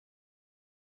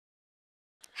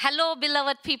Hello,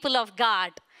 beloved people of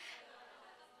God.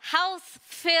 House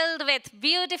filled with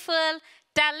beautiful,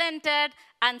 talented,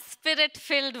 and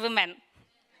spirit-filled women.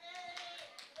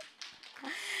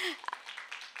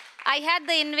 I had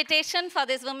the invitation for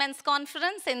this women's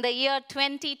conference in the year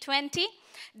 2020.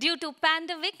 Due to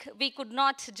pandemic, we could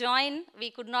not join, we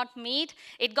could not meet.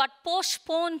 It got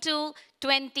postponed to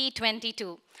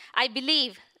 2022. I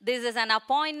believe this is an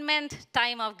appointment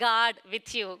time of God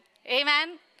with you.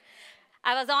 Amen.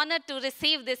 I was honored to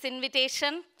receive this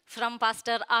invitation from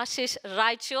Pastor Ashish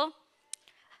Raicho.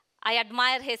 I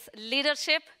admire his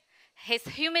leadership, his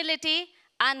humility,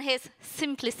 and his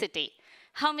simplicity.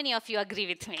 How many of you agree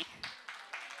with me?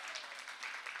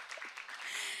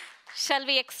 Shall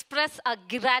we express our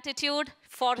gratitude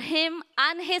for him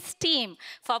and his team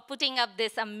for putting up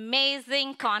this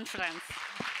amazing conference?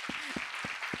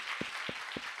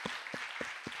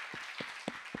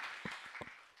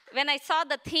 When I saw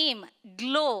the theme,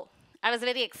 glow, I was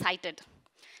very excited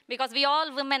because we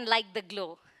all women like the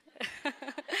glow.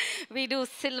 We do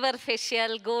silver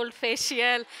facial, gold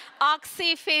facial,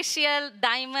 oxy facial,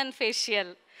 diamond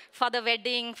facial for the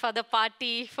wedding, for the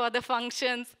party, for the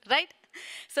functions, right?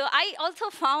 So I also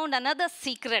found another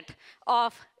secret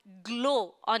of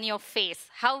glow on your face,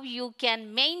 how you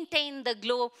can maintain the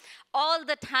glow all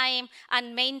the time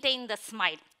and maintain the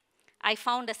smile. I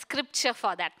found a scripture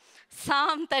for that.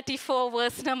 Psalm 34,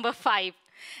 verse number 5.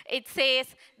 It says,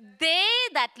 they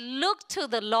that look to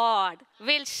the Lord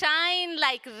will shine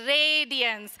like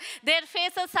radiance. Their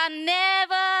faces are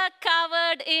never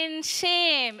covered in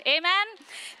shame. Amen?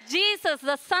 Jesus,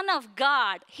 the Son of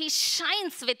God, he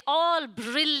shines with all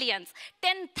brilliance.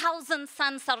 10,000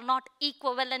 suns are not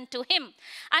equivalent to him.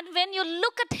 And when you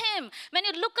look at him, when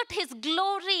you look at his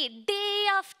glory day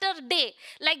after day,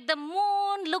 like the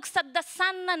moon looks at the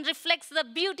sun and reflects the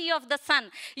beauty of the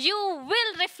sun, you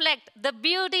will reflect the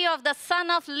beauty of the Son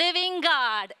of living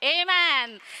God.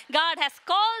 Amen. God has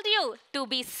called you to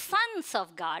be sons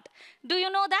of God. Do you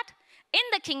know that? In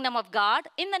the kingdom of God,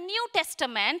 in the New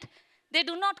Testament, they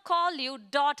do not call you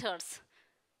daughters.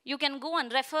 You can go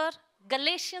and refer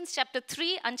Galatians chapter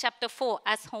 3 and chapter 4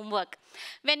 as homework.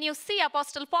 When you see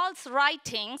Apostle Paul's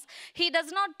writings, he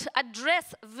does not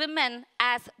address women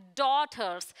as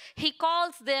daughters. He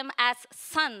calls them as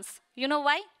sons. You know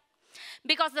why?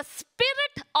 Because the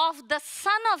Spirit of the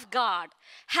Son of God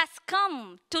has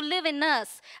come to live in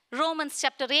us. Romans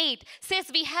chapter 8 says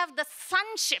we have the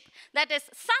sonship. That is,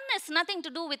 son is nothing to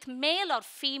do with male or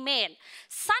female.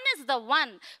 Son is the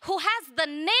one who has the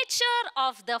nature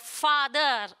of the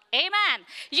Father. Amen.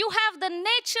 You have the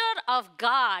nature of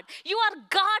God. You are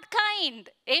God-kind.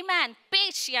 Amen.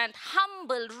 Patient,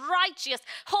 humble, righteous,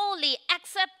 holy,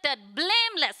 accepted,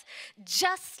 blameless.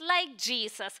 Just like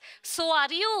Jesus, so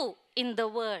are you in the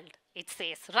world, it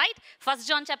says, right? 1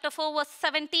 John chapter 4 verse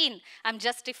 17, I'm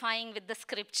justifying with the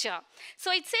scripture.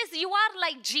 So it says you are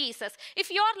like Jesus. If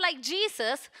you are like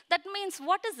Jesus, that means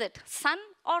what is it? Son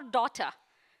or daughter?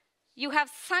 You have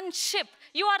sonship.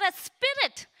 You are a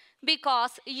spirit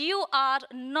because you are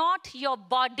not your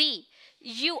body.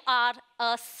 You are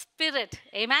a spirit.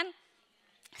 Amen?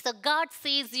 So God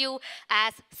sees you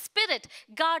as spirit.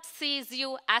 God sees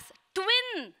you as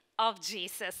twin of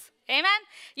Jesus. Amen?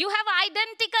 You have an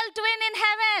identical twin in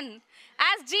heaven.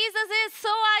 As Jesus is, so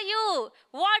are you.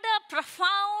 What a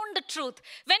profound truth.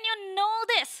 When you know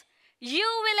this, you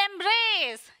will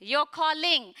embrace your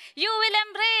calling. You will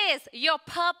embrace your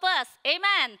purpose.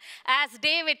 Amen. As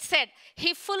David said,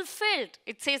 he fulfilled.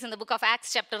 It says in the book of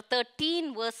Acts chapter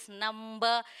 13, verse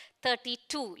number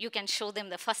 32. You can show them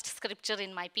the first scripture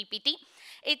in my PPT.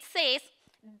 It says,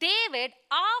 David,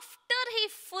 after he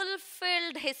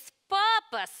fulfilled his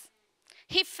purpose,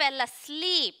 he fell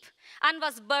asleep and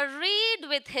was buried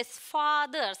with his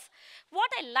fathers. What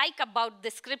I like about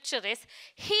this scripture is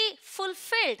he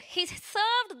fulfilled, he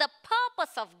served the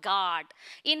purpose of God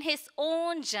in his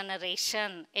own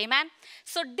generation. Amen.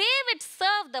 So David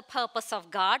served the purpose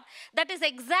of God. That is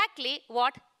exactly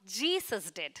what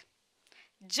Jesus did.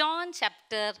 John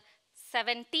chapter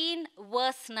 17,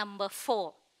 verse number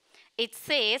 4. It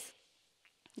says,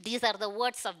 these are the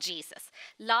words of Jesus,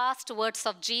 last words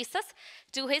of Jesus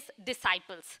to his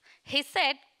disciples. He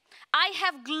said, I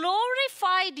have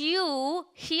glorified you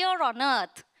here on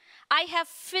earth. I have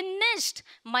finished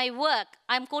my work.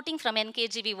 I'm quoting from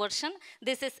NKJV version.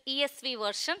 This is ESV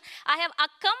version. I have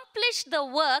accomplished the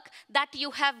work that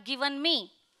you have given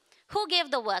me. Who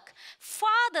gave the work?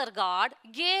 Father God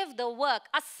gave the work,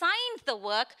 assigned the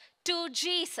work to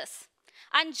Jesus.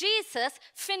 And Jesus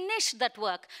finished that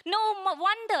work. No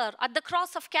wonder at the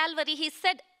cross of Calvary, he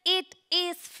said, it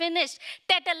is finished.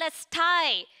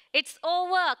 Tetelestai. It's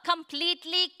over,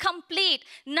 completely complete.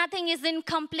 Nothing is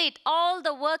incomplete. All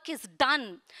the work is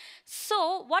done.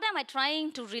 So, what am I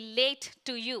trying to relate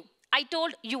to you? I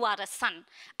told you are a son.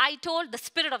 I told the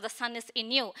Spirit of the Son is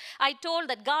in you. I told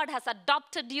that God has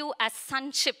adopted you as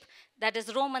sonship. That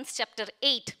is Romans chapter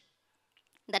 8.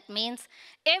 That means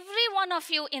every one of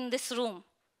you in this room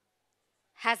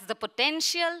has the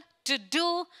potential to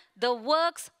do the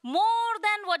works more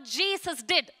than what Jesus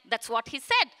did. That's what he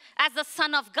said as the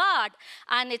Son of God.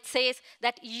 And it says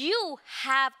that you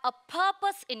have a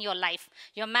purpose in your life.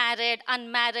 You're married,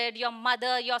 unmarried, you're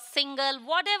mother, you're single,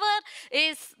 whatever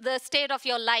is the state of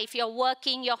your life. You're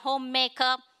working, you're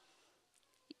homemaker.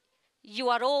 You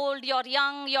are old, you're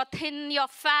young, you're thin, you're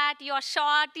fat, you're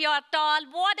short, you're tall,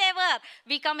 whatever.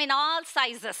 We come in all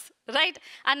sizes, right?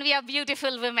 And we are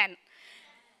beautiful women.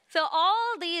 So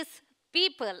all these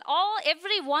people,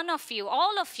 every one of you,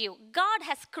 all of you, God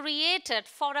has created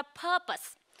for a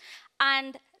purpose.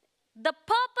 And the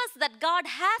purpose that God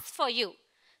has for you,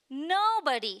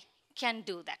 nobody can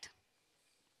do that.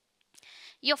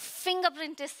 Your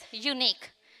fingerprint is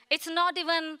unique. It's not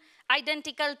even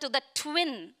identical to the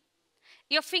twin.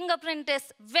 Your fingerprint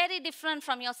is very different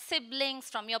from your siblings,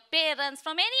 from your parents,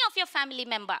 from any of your family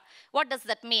member. What does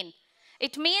that mean?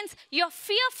 It means you're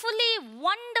fearfully,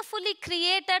 wonderfully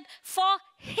created for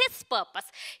his purpose.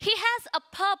 He has a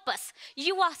purpose.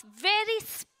 You are very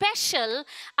special,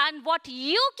 and what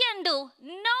you can do,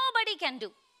 nobody can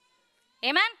do.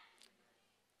 Amen?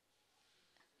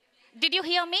 Did you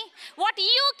hear me? What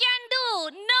you can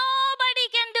do, nobody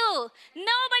can do.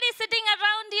 Nobody sitting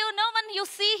around you, no one you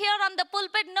see here on the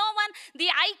pulpit, no one, the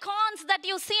icons that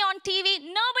you see on TV,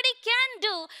 nobody can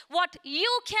do what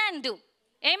you can do.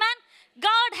 Amen?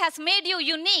 God has made you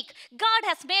unique. God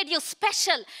has made you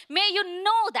special. May you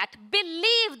know that,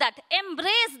 believe that,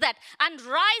 embrace that, and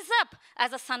rise up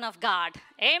as a son of God.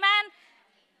 Amen?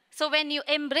 So when you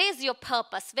embrace your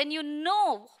purpose, when you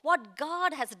know what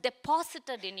God has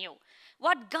deposited in you,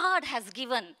 what God has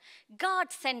given, God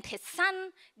sent his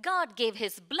son, God gave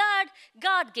his blood,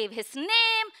 God gave his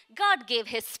name, God gave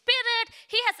his spirit.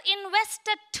 He has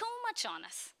invested too much on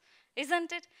us,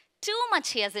 isn't it? Too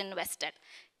much he has invested.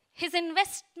 His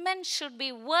investment should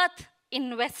be worth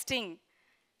investing,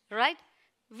 right?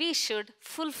 We should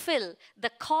fulfill the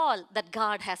call that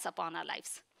God has upon our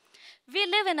lives. We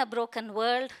live in a broken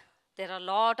world. There are a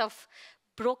lot of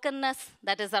brokenness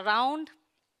that is around.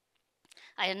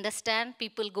 I understand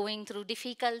people going through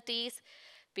difficulties.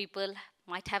 People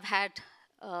might have had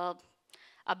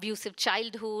abusive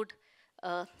childhood,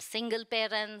 single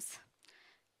parents,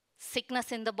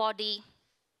 sickness in the body,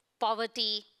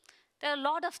 poverty. There are a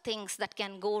lot of things that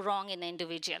can go wrong in an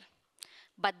individual.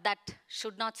 But that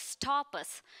should not stop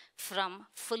us from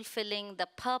fulfilling the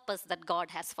purpose that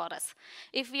God has for us.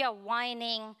 If we are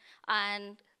whining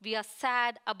and we are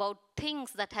sad about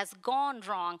things that has gone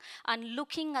wrong and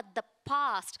looking at the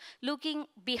past, looking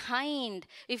behind,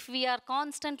 if we are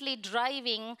constantly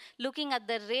driving, looking at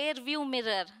the rear view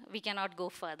mirror, we cannot go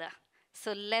further.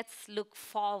 So let's look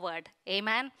forward.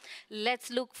 Amen.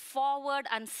 Let's look forward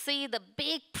and see the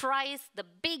big prize, the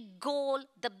big goal,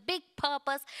 the big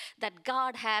purpose that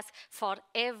God has for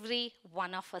every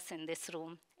one of us in this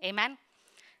room. Amen.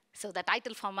 So the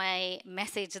title for my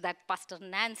message that Pastor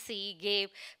Nancy gave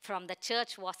from the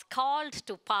church was Called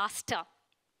to Pastor.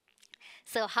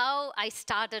 So how I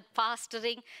started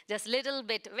pastoring, just a little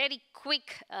bit, very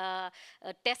quick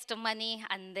testimony,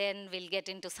 and then we'll get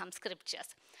into some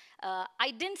scriptures.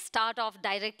 I didn't start off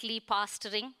directly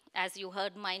pastoring, as you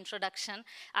heard my introduction.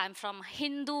 I'm from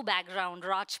Hindu background,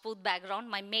 Rajput background.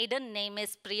 My maiden name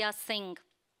is Priya Singh.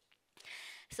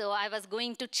 So I was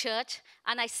going to church,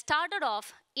 and I started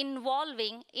off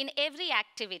involving in every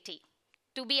activity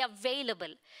to be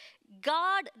available.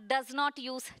 God does not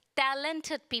use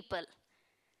talented people.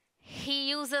 He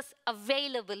uses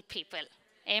available people.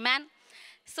 Amen?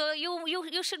 So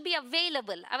you should be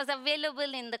available. I was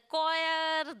available in the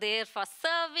choir, there for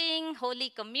serving,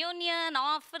 Holy Communion,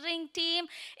 offering team,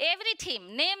 every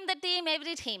team. Name the team,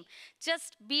 every team.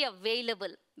 Just be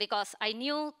available, because I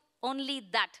knew only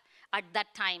that at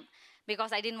that time,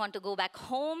 because I didn't want to go back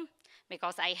home,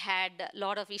 because I had a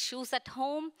lot of issues at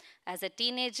home. As a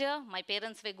teenager, my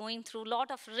parents were going through a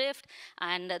lot of rift,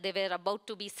 and they were about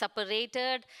to be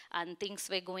separated, and things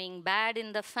were going bad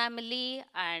in the family,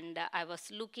 and I was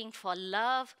looking for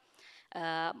love.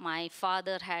 My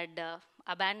father had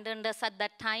abandoned us at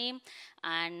that time,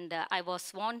 and I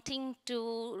was wanting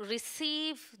to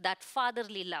receive that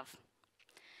fatherly love.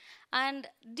 And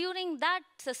during that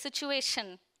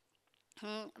situation,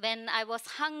 when I was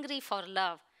hungry for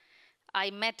love,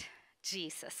 I met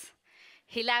Jesus.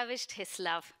 He lavished his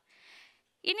love.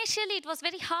 Initially, it was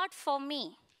very hard for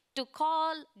me to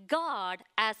call God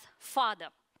as Father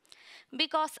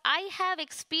because I have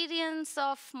experience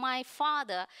of my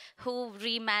father who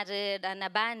remarried and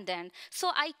abandoned.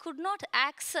 So I could not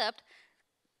accept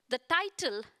the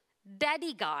title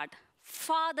Daddy God,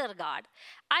 Father God.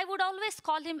 I would always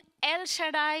call him El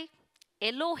Shaddai,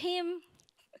 Elohim.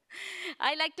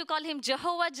 I like to call him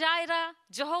Jehovah Jireh,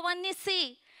 Jehovah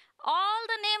Nissi, all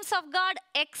the names of God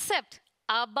except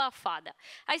Abba Father.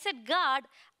 I said, God,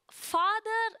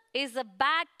 Father is a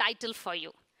bad title for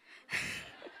you.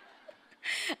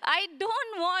 I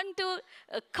don't want to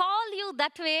call you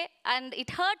that way, and it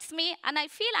hurts me, and I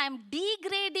feel I'm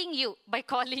degrading you by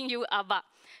calling you Abba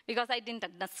because I didn't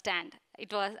understand.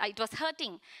 It was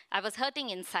hurting. I was hurting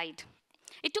inside.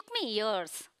 It took me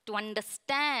years to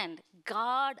understand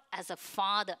God as a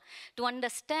father, to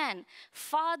understand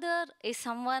father is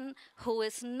someone who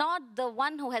is not the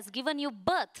one who has given you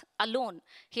birth alone.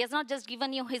 He has not just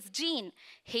given you his gene.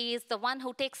 He is the one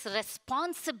who takes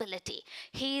responsibility.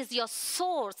 He is your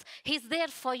source. He's there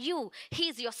for you. He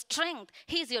is your strength.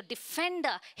 He is your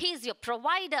defender. He is your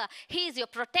provider. He is your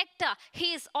protector.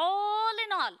 He is all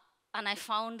in all. And I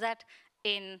found that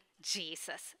in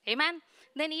Jesus. Amen.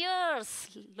 Then years,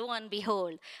 lo and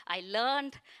behold, I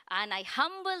learned and I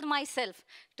humbled myself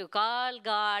to call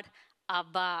God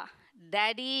Abba,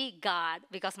 Daddy God,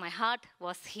 because my heart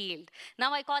was healed.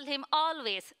 Now I call him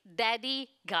always Daddy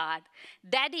God.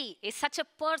 Daddy is such a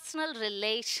personal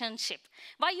relationship.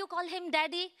 Why you call him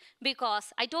Daddy?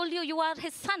 Because I told you, you are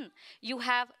his son. You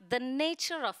have the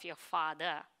nature of your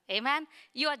father. Amen.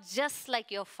 You are just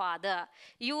like your father.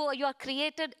 You are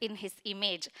created in his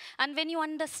image. And when you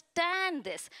understand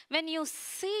this, when you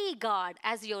see God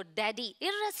as your daddy,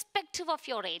 irrespective of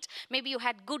your age, maybe you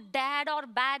had good dad or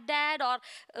bad dad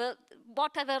or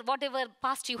whatever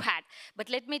past you had. But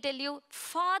let me tell you,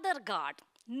 Father God,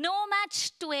 no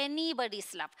match to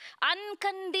anybody's love.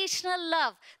 Unconditional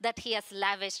love that he has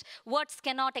lavished. Words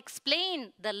cannot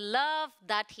explain the love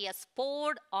that he has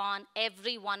poured on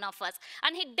every one of us.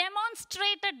 And he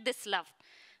demonstrated this love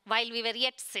while we were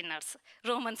yet sinners.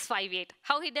 Romans 5:8.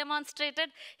 How he demonstrated?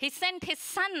 He sent his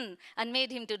son and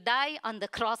made him to die on the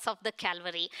cross of the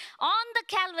Calvary. On the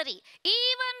Calvary,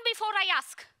 even before I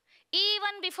ask,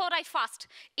 even before I fast,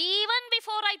 even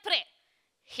before I pray,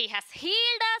 he has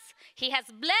healed us, he has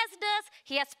blessed us,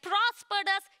 he has prospered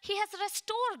us, he has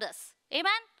restored us.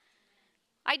 Amen?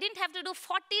 I didn't have to do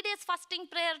 40 days fasting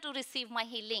prayer to receive my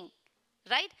healing.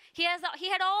 Right? He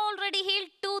had already healed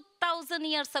 2,000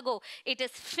 years ago. It is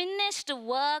finished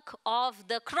work of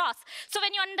the cross. So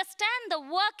when you understand the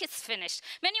work is finished,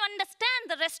 when you understand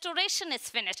the restoration is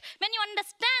finished, when you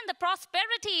understand the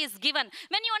prosperity is given,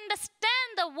 when you understand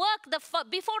the work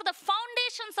before the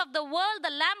foundations of the world, the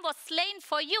lamb was slain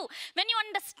for you. When you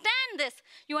understand this,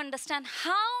 you understand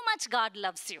how much God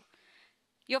loves you.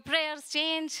 Your prayers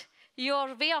change.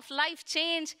 Your way of life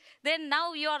change, then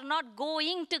now you are not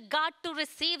going to God to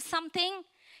receive something.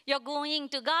 You're going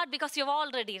to God because you've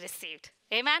already received.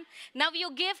 Amen. Now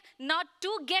you give not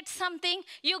to get something,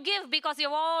 you give because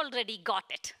you've already got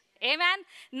it. Amen.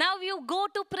 Now you go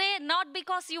to pray not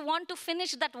because you want to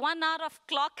finish that 1 hour of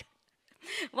clock.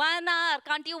 1 hour.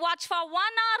 Can't you watch for 1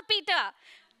 hour, Peter?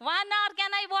 1 hour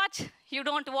can I watch? You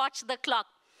don't watch the clock.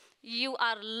 You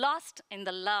are lost in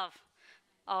the love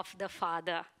of the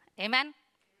Father. Amen.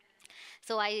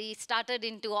 So I started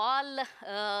into all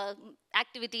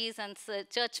activities and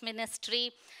church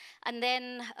ministry. And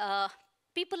then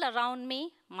people around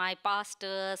me, my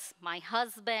pastors, my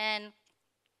husband,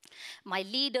 my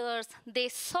leaders, they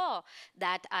saw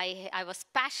that I was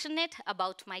passionate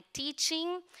about my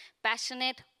teaching,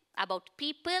 passionate about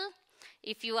people.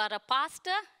 If you are a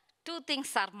pastor, 2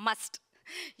 things are must.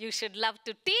 You should love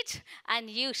to teach and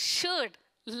you should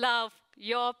love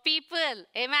your people.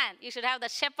 Amen. You should have the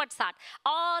shepherd's heart.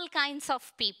 All kinds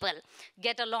of people.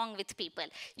 Get along with people.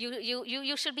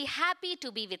 You should be happy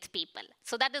to be with people.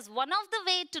 So that is one of the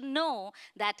way to know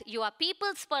that you are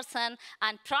people's person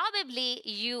and probably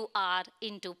you are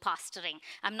into pastoring.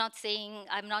 I'm not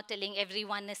telling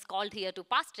everyone is called here to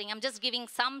pastoring. I'm just giving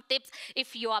some tips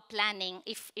if you are planning,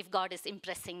 if God is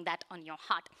impressing that on your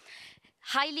heart.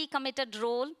 Highly committed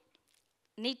role.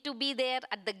 Need to be there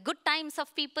at the good times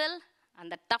of people, and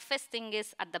the toughest thing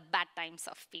is at the bad times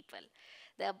of people.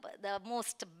 The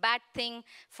most bad thing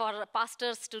for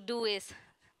pastors to do is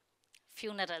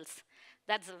funerals.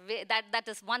 That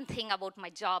is one thing about my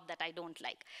job that I don't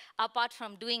like. Apart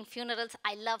from doing funerals,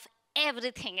 I love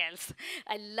everything else.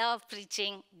 I love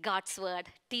preaching God's word,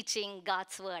 teaching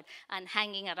God's word, and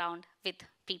hanging around with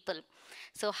people.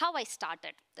 So, how I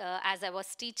started? As I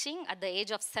was teaching at the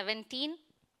age of 17,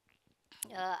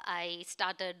 I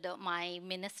started my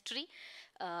ministry.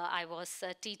 I was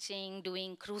teaching,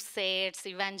 doing crusades,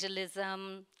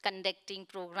 evangelism, conducting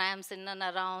programs in and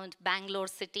around Bangalore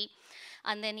city.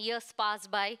 And then years passed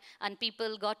by, and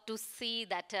people got to see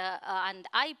that, and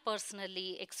I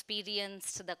personally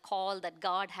experienced the call that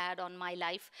God had on my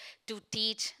life to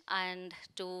teach and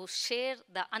to share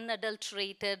the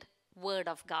unadulterated word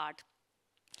of God.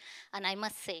 And I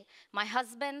must say, my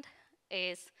husband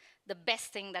is the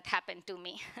best thing that happened to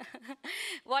me.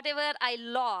 Whatever I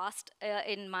lost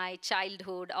in my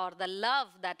childhood, or the love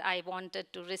that I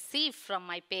wanted to receive from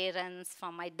my parents,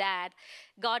 from my dad,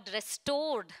 God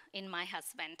restored in my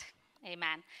husband.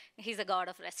 Amen. He's a God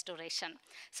of restoration.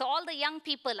 So all the young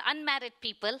people, unmarried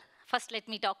people, first let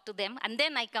me talk to them, and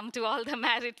then I come to all the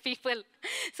married people.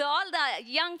 So all the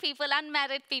young people,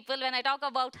 unmarried people, when I talk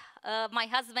about my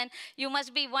husband, you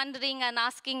must be wondering and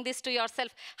asking this to yourself,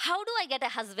 how do I get a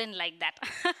husband like that?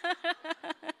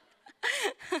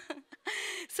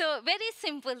 So very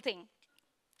simple thing.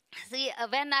 See,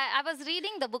 when I was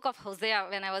reading the book of Hosea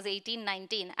when I was 18,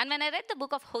 19, and when I read the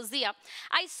book of Hosea,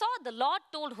 I saw the Lord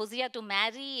told Hosea to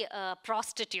marry a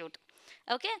prostitute.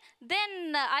 Okay,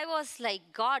 then I was like,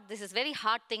 God, this is very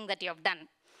hard thing that you have done.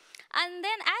 And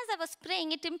then as I was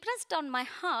praying, it impressed on my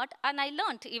heart, and I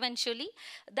learned eventually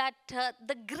that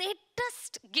the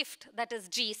greatest gift, that is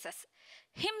Jesus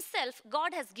himself,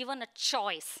 God has given a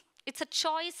choice. It's a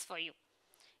choice for you.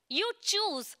 You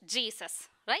choose Jesus,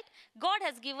 right? God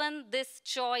has given this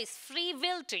choice, free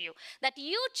will to you, that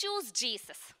you choose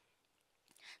Jesus.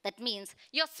 That means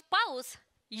your spouse,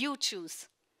 you choose.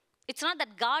 It's not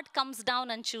that God comes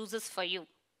down and chooses for you.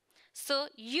 So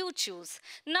you choose.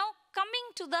 Now,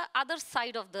 coming to the other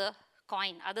side of the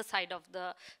coin, other side of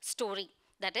the story.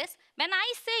 That is, when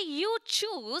I say you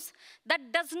choose,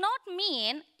 that does not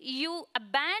mean you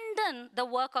abandon the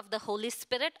work of the Holy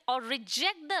Spirit or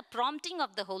reject the prompting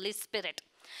of the Holy Spirit.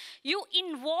 You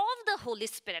involve the Holy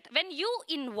Spirit. When you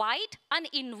invite and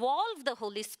involve the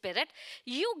Holy Spirit,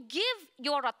 you give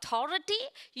your authority,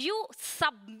 you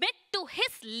submit to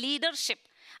his leadership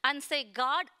and say,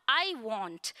 God, I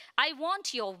want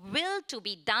your will to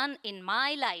be done in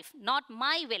my life, not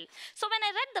my will. So when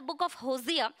I read the book of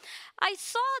Hosea, I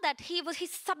saw that he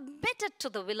submitted to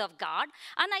the will of God,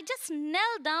 and I just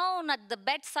knelt down at the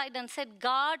bedside and said,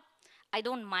 God, I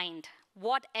don't mind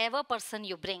whatever person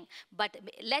you bring, but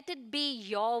let it be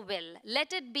your will.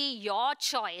 Let it be your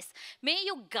choice. May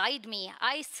you guide me.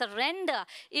 I surrender.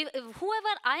 If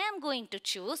whoever I am going to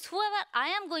choose, whoever I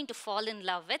am going to fall in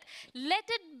love with, let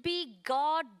it be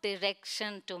God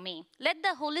direction to me. Let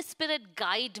the Holy Spirit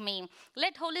guide me.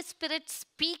 Let Holy Spirit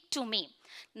speak to me.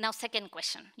 Now, second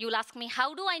question. You'll ask me,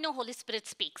 how do I know Holy Spirit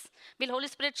speaks? Will Holy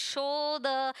Spirit show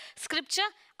the scripture?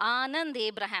 Anand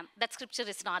Abraham. That scripture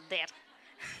is not there.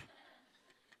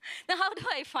 Now, how do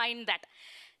I find that?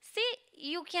 See,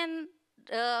 you can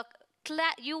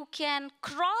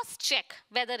cross-check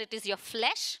whether it is your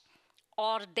flesh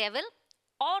or devil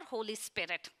or Holy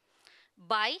Spirit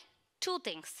by two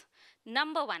things.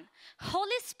 Number one,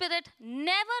 Holy Spirit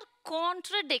never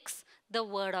contradicts the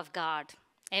Word of God.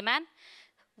 Amen?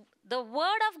 The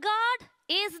Word of God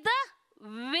is the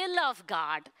will of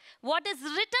God. What is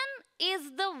written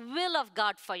is the will of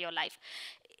God for your life.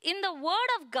 In the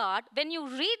Word of God, when you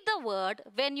read the Word,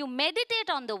 when you meditate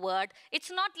on the Word,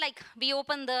 it's not like we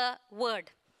open the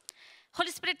Word. Holy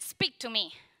Spirit, speak to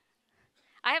me.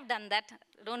 I have done that.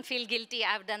 Don't feel guilty.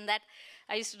 I have done that.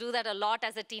 I used to do that a lot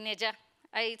as a teenager.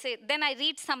 Then I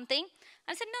read something.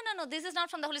 I said, no, this is not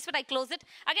from the Holy Spirit. I close it.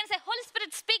 Again, say, Holy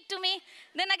Spirit, speak to me.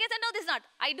 Then again, say, no, this is not.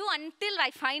 I do until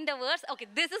I find a verse. Okay,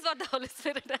 this is what the Holy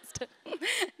Spirit has done.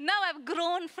 Now I've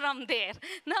grown from there.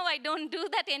 Now I don't do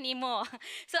that anymore.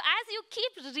 So as you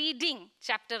keep reading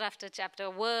chapter after chapter,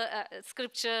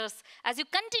 scriptures, as you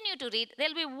continue to read,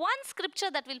 there'll be one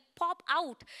scripture that will pop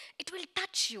out. It will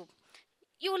touch you.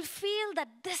 You will feel that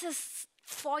this is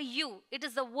for you. It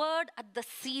is the word at the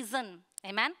season.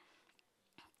 Amen?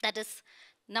 That is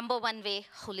number one way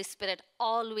Holy Spirit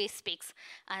always speaks.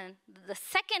 And the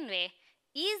second way,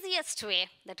 easiest way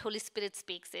that Holy Spirit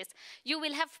speaks is you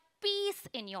will have peace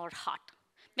in your heart.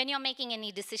 When you're making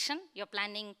any decision, you're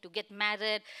planning to get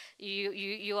married,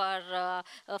 you are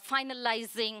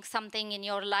finalizing something in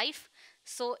your life,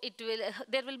 so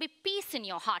there will be peace in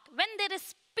your heart. When there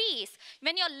is peace,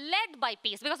 when you're led by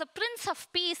peace, because the Prince of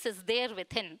Peace is there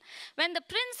within. When the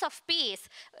Prince of Peace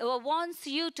wants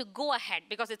you to go ahead,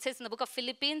 because it says in the book of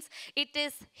Philippians, it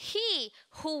is He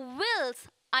who wills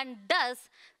and does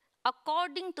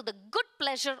according to the good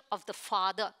pleasure of the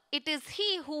Father. It is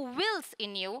He who wills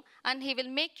in you, and He will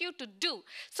make you to do.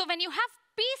 So when you have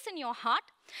peace in your heart,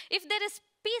 if there is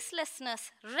peacelessness,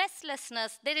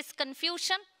 restlessness, there is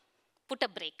confusion, put a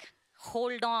break.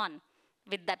 Hold on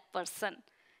with that person.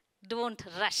 Don't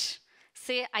rush.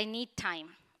 Say, I need time.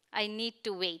 I need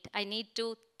to wait. I need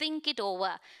to think it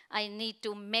over. I need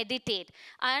to meditate.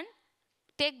 And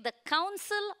take the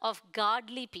counsel of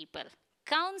godly people.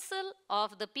 Counsel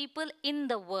of the people in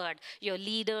the word, your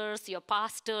leaders, your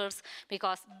pastors,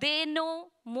 because they know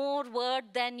more word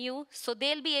than you, so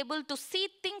they'll be able to see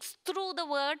things through the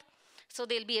word, so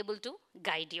they'll be able to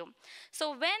guide you.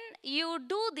 So when you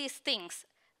do these things,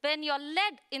 when you're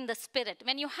led in the Spirit,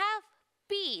 when you have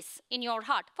peace in your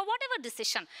heart for whatever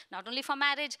decision, not only for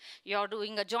marriage, you're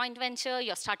doing a joint venture,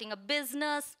 you're starting a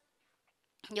business,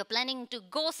 you're planning to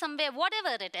go somewhere,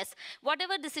 whatever it is,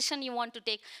 whatever decision you want to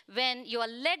take, when you are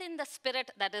led in the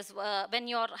Spirit, that is, when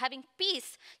you're having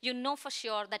peace, you know for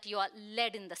sure that you are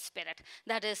led in the Spirit.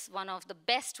 That is one of the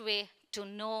best way to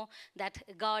know that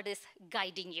God is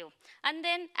guiding you. And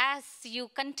then as you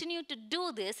continue to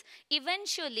do this,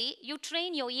 eventually you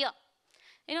train your ear.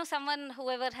 You know,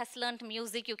 whoever has learned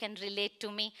music, you can relate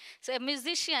to me. So a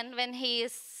musician, when he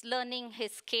is learning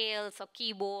his scales or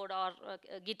keyboard or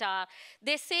guitar,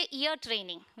 they say ear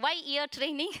training. Why ear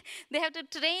training? They have to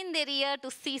train their ear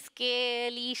to see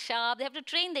scale, E sharp. They have to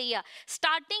train the ear.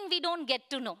 Starting, we don't get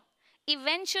to know.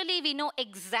 Eventually, we know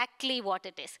exactly what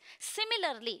it is.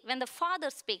 Similarly, when the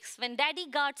Father speaks, when Daddy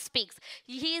God speaks,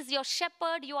 He is your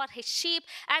shepherd, you are His sheep.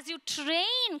 As you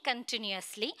train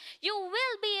continuously, you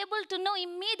will be able to know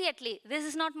immediately, this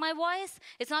is not my voice.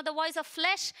 It's not the voice of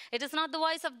flesh. It is not the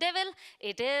voice of devil.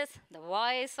 It is the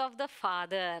voice of the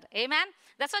Father. Amen?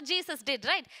 That's what Jesus did,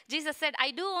 right? Jesus said,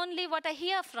 I do only what I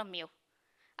hear from you.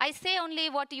 I say only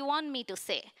what you want me to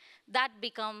say. That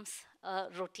becomes a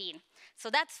routine. So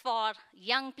that's for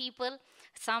young people.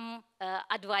 Some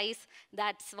advice.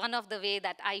 That's one of the way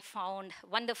that I found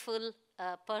wonderful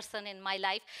person in my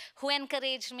life who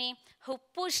encouraged me, who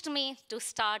pushed me to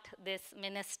start this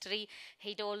ministry.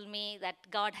 He told me that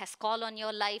God has called on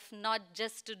your life not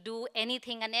just to do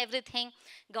anything and everything.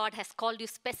 God has called you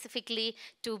specifically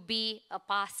to be a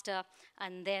pastor.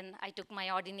 And then I took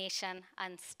my ordination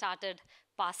and started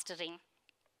pastoring.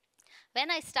 When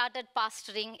I started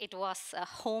pastoring, it was a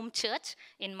home church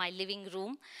in my living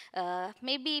room.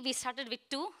 Maybe we started with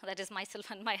 2, that is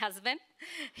myself and my husband.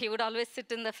 He would always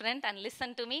sit in the front and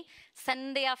listen to me.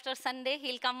 Sunday after Sunday,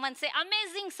 he'll come and say,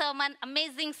 amazing sermon,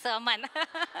 amazing sermon.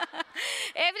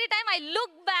 Every time I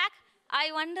look back,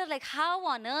 I wonder like how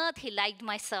on earth he liked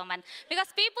my sermon. Because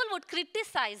people would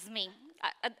criticize me.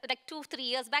 Like 2-3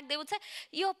 years back, they would say,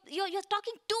 you're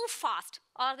talking too fast.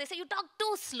 Or they say, you talk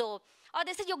too slow. Or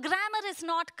they say, your grammar is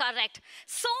not correct.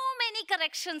 So many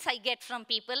corrections I get from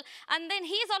people. And then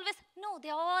he's always, no, they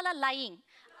all are lying.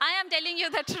 I am telling you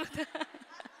the truth.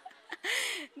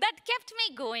 That kept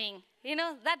me going. You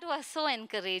know, that was so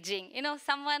encouraging. You know,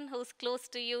 someone who's close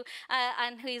to you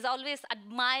and who is always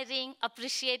admiring,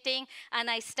 appreciating. And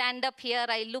I stand up here,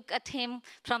 I look at him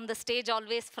from the stage,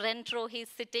 always front row he's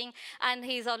sitting. And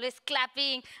he's always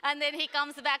clapping. And then he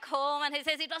comes back home and he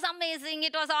says, it was amazing,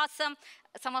 it was awesome.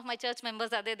 Some of my church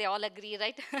members are there, they all agree,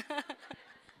 right?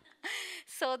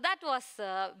 So that was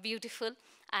beautiful.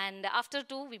 And after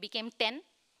 2, we became 10.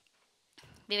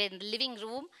 We were in the living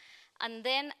room. And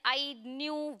then I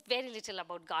knew very little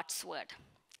about God's word.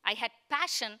 I had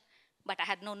passion, but I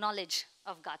had no knowledge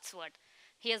of God's word.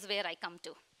 Here's where I come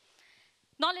to.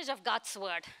 Knowledge of God's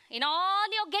word. In all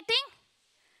you're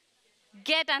getting,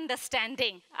 get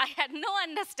understanding. I had no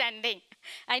understanding.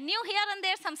 I knew here and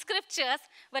there some scriptures,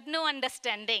 but no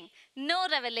understanding, no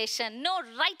revelation, no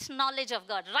right knowledge of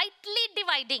God, rightly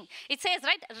dividing. It says,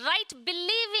 right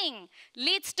believing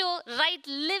leads to right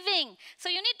living. So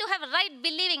you need to have right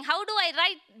believing. How do I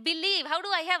right believe? How do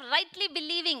I have rightly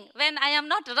believing when I am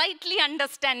not rightly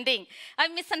understanding? I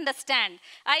misunderstand.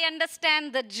 I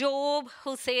understand the Job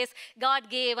who says, God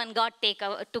gave and God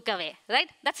took away, right?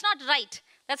 That's not right.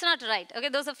 That's not right. Okay,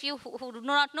 those of you who do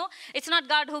not know, it's not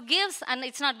God who gives and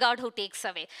it's not God who takes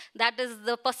away. That is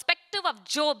the perspective of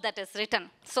Job that is written.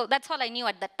 So that's all I knew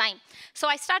at that time. So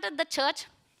I started the church.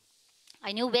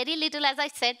 I knew very little, as I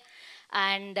said.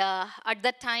 And at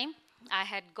that time, I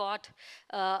had got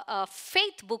a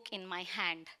faith book in my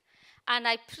hand. And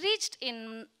I preached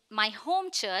in my home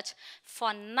church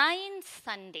for 9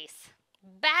 Sundays,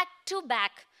 back to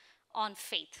back, on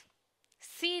faith.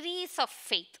 Series of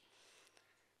faith.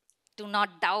 Do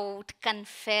not doubt,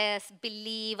 confess,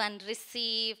 believe, and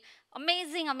receive.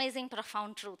 Amazing, amazing,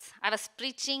 profound truths. I was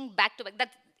preaching back to back.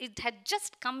 That it had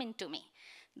just come into me.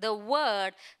 The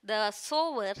word, the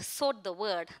sower sowed the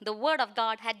word. The word of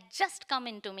God had just come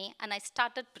into me, and I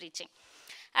started preaching.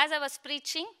 As I was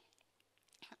preaching,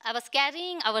 I was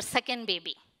carrying our second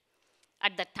baby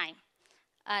at that time.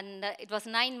 And it was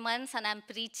 9 months, and I'm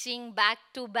preaching back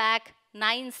to back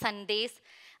 9 Sundays.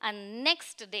 And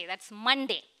next day, that's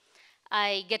Monday,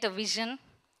 I get a vision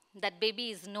that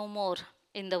baby is no more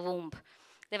in the womb.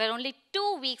 There were only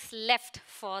 2 weeks left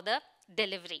for the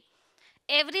delivery.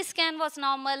 Every scan was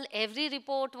normal, every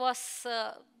report was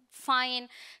fine,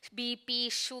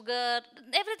 BP, sugar,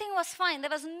 everything was fine. There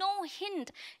was no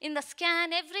hint in the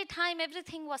scan. Every time,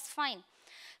 everything was fine.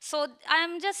 So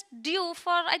I'm just due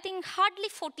for, I think, hardly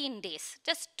 14 days,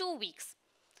 just 2 weeks.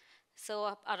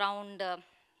 So around,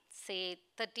 say,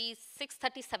 36,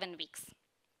 37 weeks.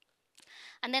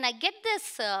 And then I get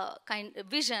this kind of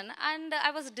vision, and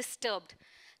I was disturbed.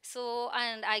 So,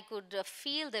 and I could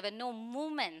feel there were no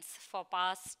movements for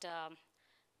past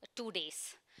 2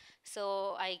 days.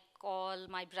 So I call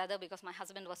my brother because my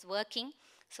husband was working.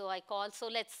 So I called, so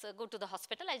let's go to the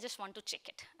hospital. I just want to check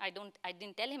it. I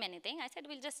didn't tell him anything. I said,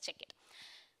 we'll just check it.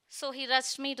 So he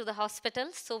rushed me to the hospital.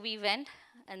 So we went,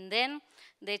 and then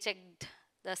they checked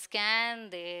the scan.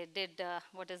 They did,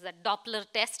 Doppler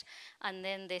test. And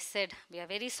then they said, we are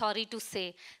very sorry to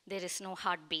say there is no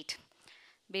heartbeat.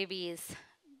 Baby is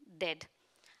dead.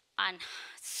 And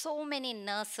so many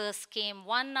nurses came,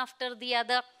 one after the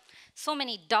other. So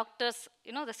many doctors,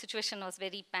 the situation was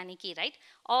very panicky, right?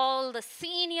 All the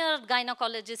senior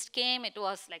gynecologists came. It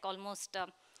was like almost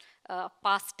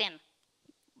past 10.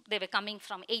 They were coming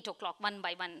from 8 o'clock, one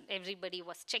by one. Everybody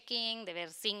was checking. They were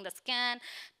seeing the scan.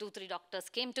 2, 3 doctors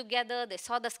came together. They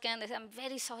saw the scan. They said, I'm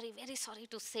very sorry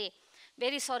to say.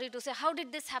 Very sorry to say. How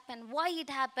did this happen? Why it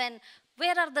happened?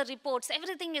 Where are the reports?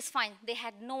 Everything is fine. They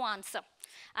had no answer.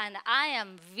 And I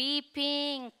am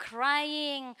weeping,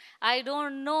 crying. I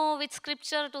don't know which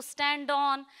scripture to stand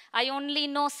on. I only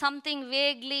know something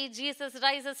vaguely. Jesus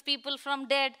rises people from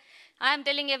dead. I am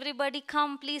telling everybody,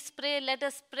 come, please pray. Let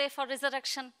us pray for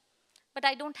resurrection. But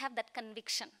I don't have that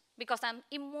conviction because I'm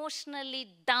emotionally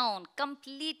down,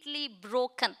 completely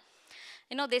broken.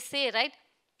 They say, right?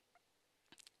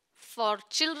 For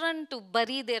children to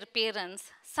bury their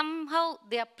parents, somehow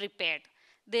they are prepared.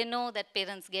 They know that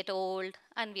parents get old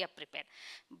and we are prepared.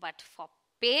 But for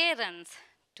parents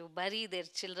to bury their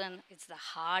children, it's the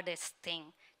hardest thing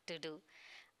to do.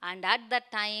 And at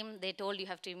that time, they told you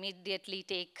have to immediately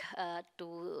take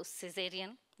to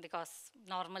cesarean because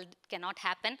normal cannot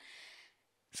happen.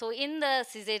 So in the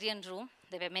cesarean room,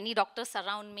 there were many doctors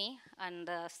around me, and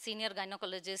the senior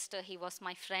gynecologist, he was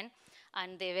my friend,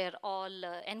 and they were all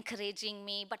encouraging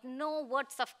me, but no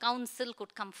words of counsel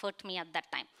could comfort me at that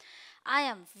time. I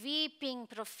am weeping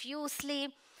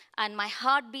profusely, and my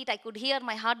heartbeat, I could hear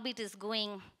my heartbeat is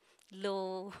going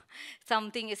low.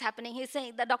 Something is happening.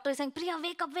 The doctor is saying, Priya,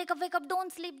 wake up,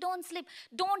 don't sleep,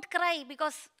 don't cry,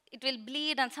 because it will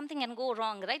bleed and something can go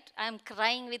wrong, right? I'm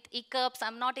crying with hiccups.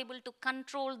 I'm not able to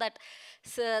control that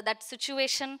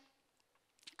situation.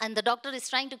 And the doctor is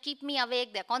trying to keep me awake.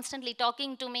 They're constantly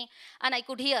talking to me. And I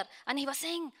could hear. And he was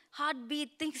saying,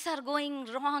 heartbeat, things are going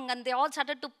wrong. And they all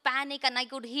started to panic. And I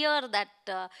could hear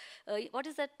that, what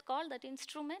is that called, that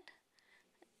instrument?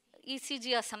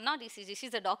 ECG or some, not ECG.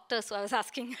 She's a doctor, so I was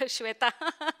asking her, Shweta.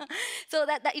 So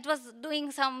that it was doing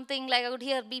something like I would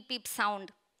hear beep, beep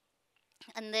sound.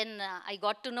 And then I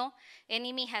got to know,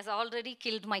 enemy has already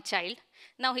killed my child.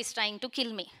 Now he's trying to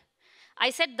kill me. I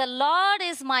said, the Lord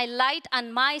is my light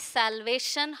and my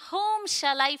salvation. Whom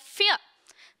shall I fear?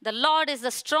 The Lord is the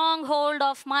stronghold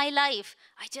of my life.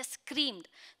 I just screamed.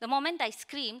 The moment I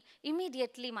screamed,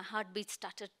 immediately my heartbeat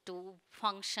started to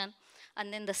function.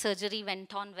 And then the surgery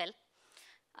went on well.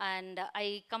 And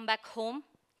I come back home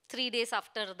 3 days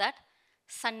after that,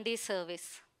 Sunday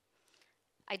service.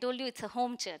 I told you it's a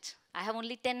home church. I have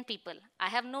only 10 people. I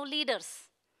have no leaders.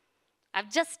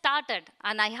 I've just started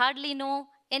and I hardly know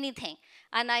anything.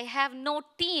 And I have no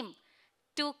team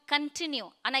to continue.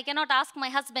 And I cannot ask my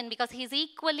husband because he's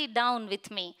equally down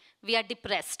with me. We are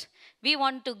depressed. We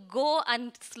want to go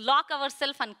and lock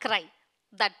ourselves and cry.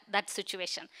 That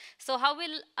situation. So how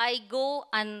will I go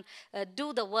and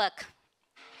do the work?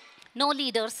 No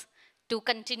leaders to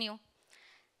continue.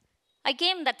 I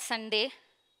came that Sunday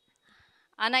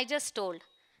and I just told,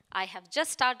 I have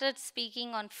just started speaking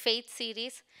on faith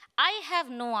series. I have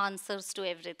no answers to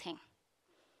everything.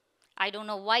 I don't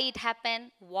know why it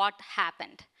happened, what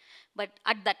happened. But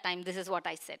at that time, this is what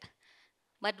I said.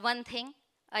 But one thing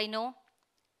I know,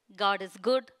 God is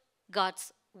good.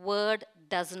 God's word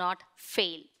does not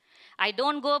fail. I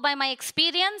don't go by my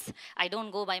experience. I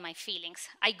don't go by my feelings.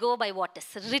 I go by what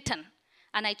is written.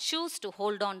 And I choose to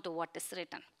hold on to what is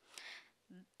written.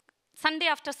 Sunday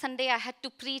after Sunday, I had to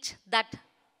preach that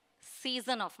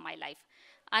season of my life.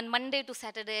 And Monday to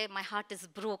Saturday, my heart is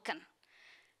broken.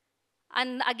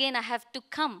 And again, I have to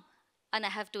come and I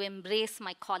have to embrace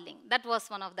my calling. That was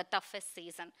one of the toughest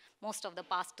seasons most of the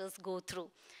pastors go through.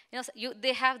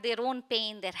 They have their own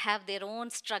pain, they have their own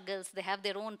struggles, they have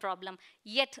their own problem,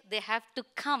 yet they have to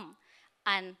come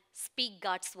and speak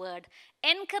God's word,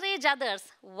 encourage others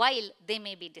while they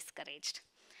may be discouraged.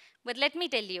 But let me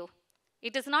tell you,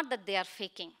 it is not that they are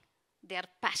faking. They are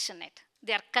passionate.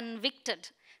 They are convicted.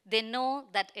 They know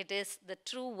that it is the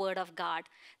true word of God.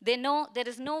 They know there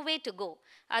is no way to go.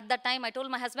 At that time, I told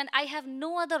my husband, I have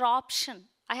no other option.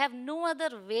 I have no other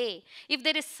way. If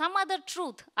there is some other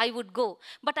truth, I would go.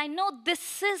 But I know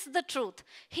this is the truth.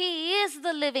 He is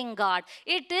the living God.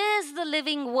 It is the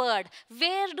living word.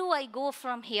 Where do I go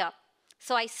from here?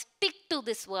 So I stick to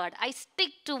this word. I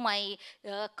stick to my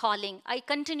calling. I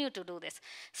continue to do this.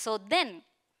 So then,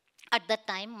 at that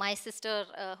time, my sister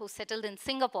who settled in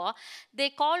Singapore, they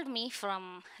called me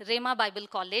from Rhema Bible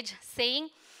College saying,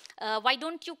 why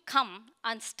don't you come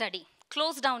and study?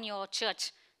 Close down your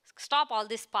church. Stop all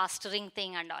this pastoring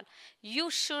thing and all. You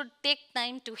should take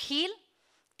time to heal,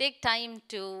 take time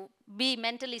to be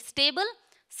mentally stable,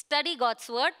 study God's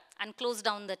word, and close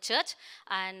down the church.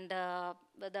 And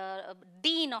the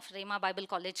dean of Rhema Bible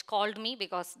College called me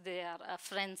because they are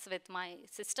friends with my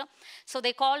sister. So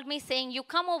they called me saying, you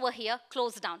come over here,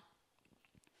 close down.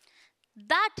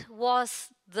 That was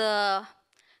the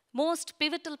most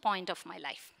pivotal point of my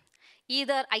life.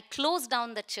 Either I close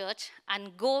down the church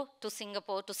and go to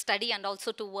Singapore to study and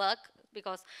also to work,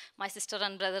 because my sister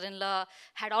and brother-in-law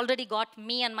had already got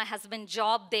me and my husband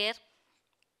job there.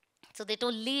 So they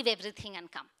told, leave everything and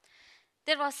come.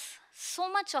 There was so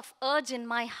much of urge in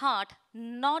my heart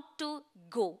not to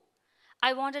go.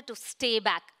 I wanted to stay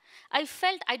back. I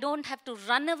felt I don't have to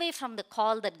run away from the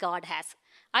call that God has.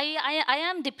 I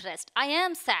am depressed. I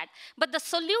am sad. But the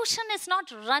solution is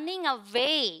not running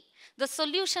away. The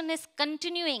solution is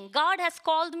continuing. God has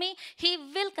called me. He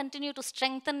will continue to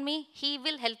strengthen me. He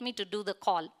will help me to do the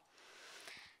call.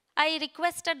 I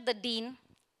requested the dean.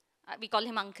 We call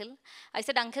him uncle. I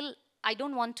said, uncle, I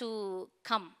don't want to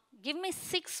come. Give me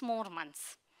 6 more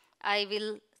months. I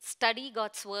will study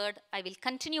God's word. I will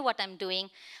continue what I'm doing.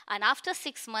 And after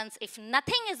 6 months, if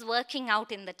nothing is working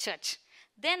out in the church,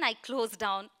 then I close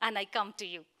down and I come to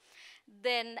you.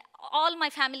 Then all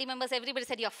my family members, everybody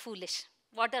said, you're foolish.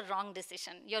 What a wrong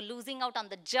decision. You're losing out on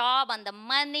the job, on the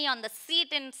money, on the seat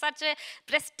in such a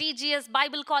prestigious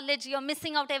Bible college. You're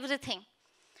missing out everything.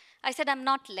 I said, I'm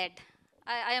not led.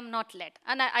 I am not led.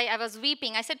 And I was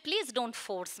weeping. I said, please don't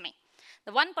force me.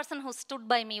 The one person who stood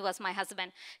by me was my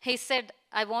husband. He said,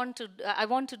 I want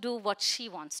to do what she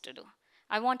wants to do.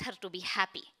 I want her to be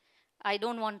happy. I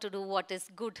don't want to do what is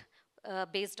good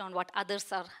based on what others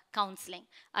are counseling.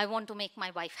 I want to make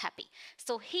my wife happy.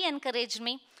 So he encouraged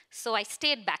me. So I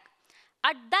stayed back.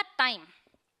 At that time,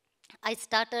 I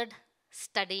started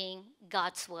studying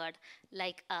God's word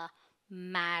like a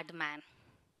madman.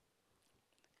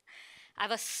 I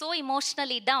was so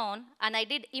emotionally down and I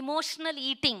did emotional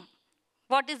eating.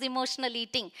 What is emotional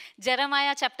eating?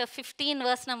 Jeremiah chapter 15,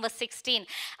 verse number 16.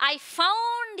 I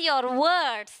found your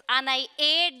words and I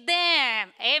ate them.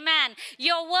 Amen.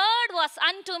 Your word was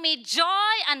unto me joy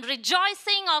and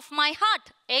rejoicing of my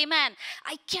heart. Amen.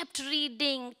 I kept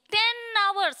reading 10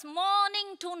 hours,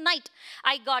 morning to night.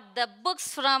 I got the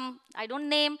books from, I don't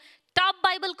name, top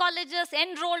Bible colleges,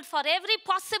 enrolled for every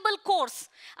possible course.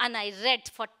 And I read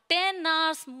for 10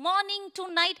 hours, morning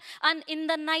to night. And in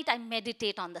the night, I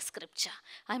meditate on the scripture.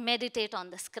 I meditate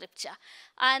on the scripture.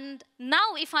 And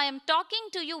now, if I am talking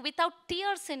to you without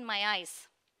tears in my eyes,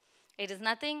 it is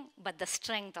nothing but the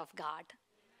strength of God.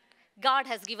 God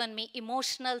has given me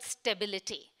emotional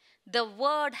stability. The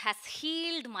word has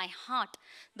healed my heart.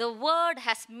 The word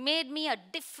has made me a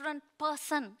different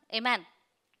person. Amen.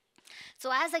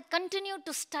 So as I continued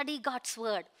to study God's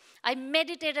word, I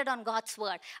meditated on God's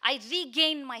word. I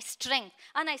regained my strength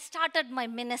and I started my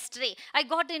ministry. I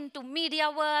got into media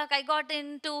work. I got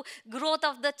into growth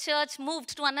of the church,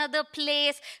 moved to another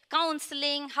place,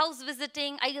 counseling, house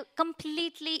visiting. I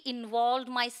completely involved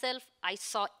myself. I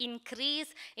saw increase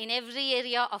in every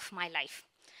area of my life.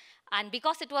 And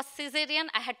because it was cesarean,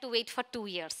 I had to wait for 2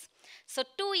 years. So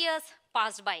 2 years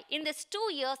passed by. In these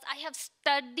 2 years, I have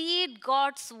studied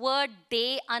God's word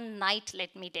day and night,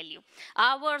 let me tell you.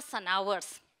 Hours and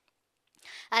hours.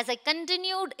 As I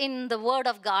continued in the Word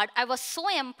of God, I was so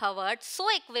empowered, so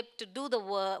equipped to do the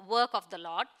work of the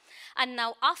Lord. And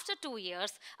now, after 2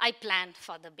 years, I planned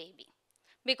for the baby.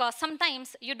 Because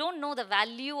sometimes you don't know the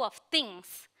value of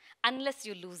things unless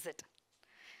you lose it.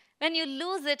 When you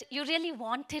lose it, you really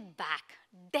want it back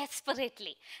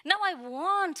desperately. Now I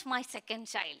want my second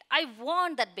child. I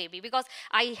want that baby because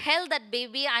I held that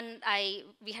baby and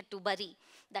we had to bury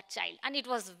that child. And it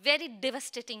was very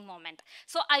devastating moment.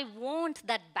 So I want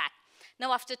that back.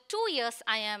 Now after 2 years,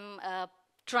 I am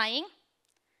trying.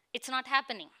 It's not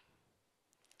happening.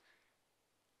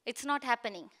 It's not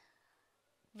happening.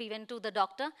 We went to the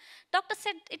doctor. Doctor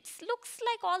said, it looks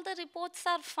like all the reports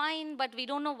are fine, but we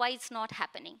don't know why it's not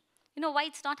happening. You know why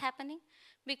it's not happening?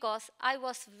 Because I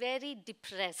was very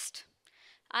depressed.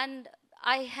 And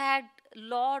I had a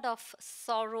lot of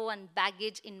sorrow and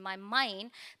baggage in my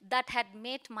mind that had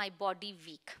made my body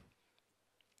weak.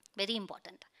 Very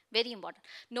important. Very important.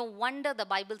 No wonder the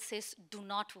Bible says, do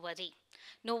not worry.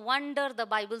 No wonder the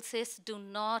Bible says, do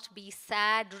not be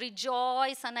sad,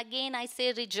 rejoice. And again, I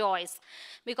say rejoice.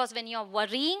 Because when you're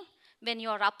worrying, when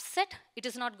you're upset, it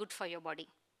is not good for your body.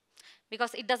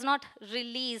 Because it does not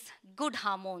release good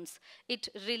hormones. It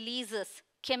releases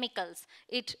chemicals.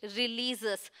 It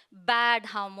releases bad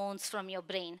hormones from your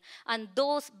brain. And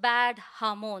those bad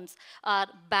hormones are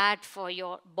bad for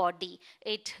your body.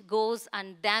 It goes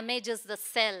and damages the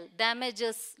cell,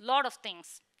 damages a lot of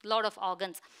things, a lot of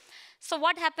organs. So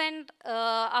what happened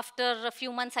after a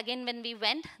few months again when we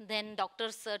went, then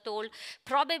doctors told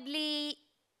probably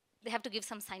they have to give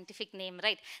some scientific name,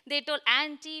 right? They told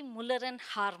anti-Mullern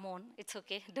hormone. It's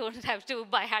okay, don't have to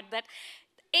by heart that.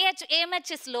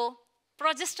 AMH is low,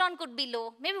 progesterone could be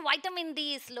low, maybe vitamin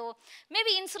D is low,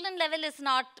 maybe insulin level is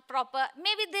not proper,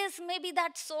 maybe this, maybe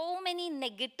that, so many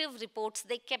negative reports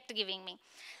they kept giving me.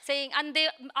 Saying, and they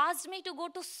asked me to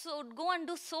go and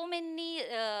do so many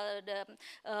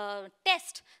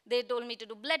tests. They told me to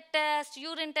do blood test,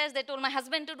 urine test. They told my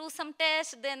husband to do some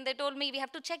tests. Then they told me we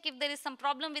have to check if there is some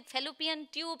problem with fallopian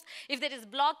tubes, if there is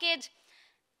blockage.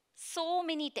 So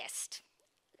many tests.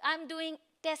 I'm doing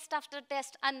test after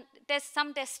test, and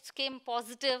some tests came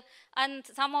positive, and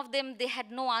some of them, they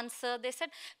had no answer. They said,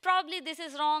 probably this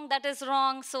is wrong, that is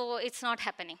wrong, so it's not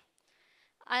happening.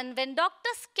 And when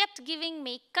doctors kept giving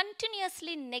me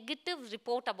continuously negative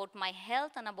report about my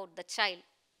health and about the child,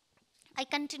 I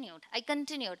continued.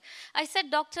 I said,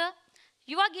 doctor,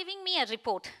 you are giving me a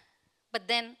report, but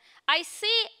then I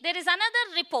see there is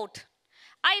another report.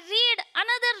 I read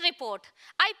another report.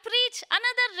 I preach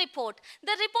another report.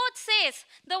 The report says,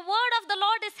 the word of the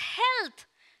Lord is health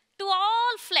to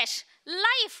all flesh,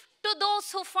 life to those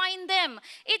who find them.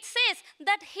 It says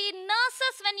that he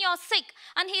nurses when you're sick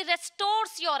and he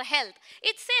restores your health.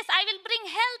 It says, I will bring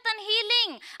health and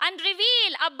healing and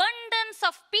reveal abundance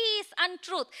of peace and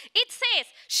truth. It says,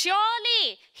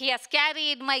 surely he has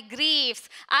carried my griefs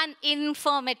and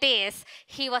infirmities.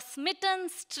 He was smitten,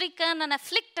 stricken, and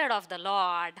afflicted of the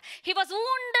Lord. He was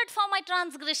wounded for my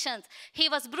transgressions. He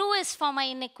was bruised for my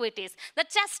iniquities. The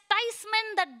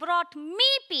chastisement that brought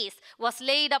me peace was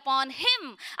laid upon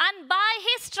him, and by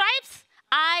his stripes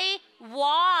I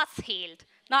was healed.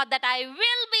 Not that I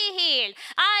will be healed.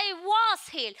 I was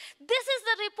healed. This is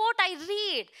the report I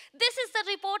read. This is the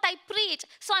report I preach.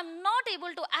 So I'm not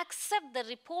able to accept the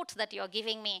report that you're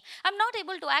giving me. I'm not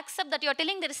able to accept that you're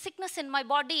telling there is sickness in my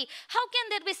body. How can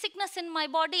there be sickness in my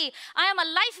body? I am a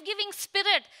life-giving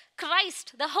spirit.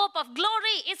 Christ, the hope of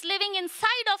glory, is living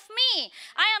inside of me.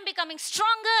 I am becoming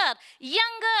stronger,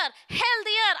 younger,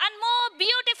 healthier, and more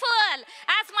beautiful.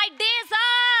 As my days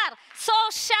are, so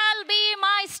shall be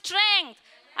my strength.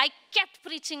 I kept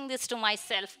preaching this to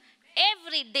myself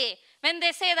every day. When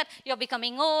they say that you're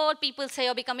becoming old, people say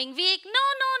you're becoming weak.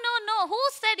 No. Who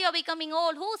said you're becoming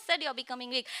old? Who said you're becoming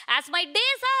weak? As my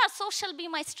days are, so shall be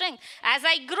my strength. As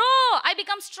I grow, I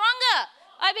become stronger.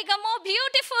 I become more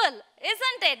beautiful,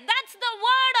 isn't it? That's the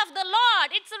word of the Lord.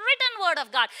 It's a written word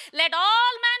of God. Let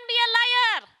all men be a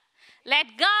liar.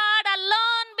 Let God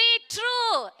alone be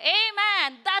true.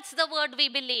 Amen. That's the word we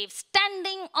believe.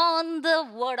 Standing on the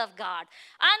word of God.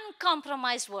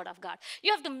 Uncompromised word of God.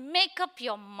 You have to make up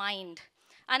your mind.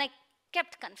 And I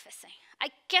kept confessing. I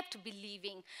kept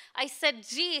believing. I said,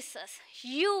 Jesus,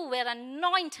 you were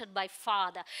anointed by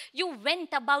Father. You went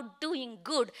about doing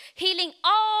good, healing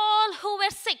all who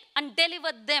were sick and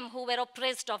delivered them who were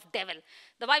oppressed of devil.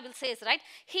 The Bible says, right?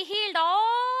 He healed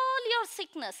all your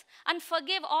sickness and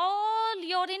forgave all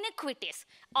your iniquities.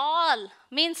 All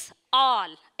means all.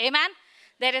 Amen?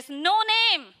 There is no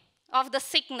name of the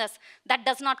sickness that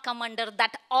does not come under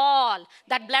that all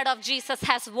that blood of Jesus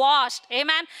has washed.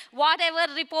 Amen.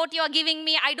 Whatever report you are giving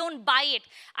me, I don't buy it.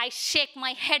 I shake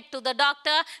my head to the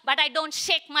doctor, but I don't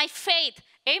shake my faith.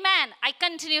 Amen. I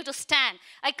continue to stand.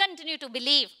 I continue to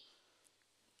believe.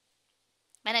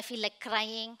 When I feel like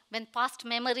crying, when past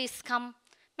memories come,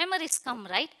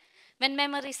 right? When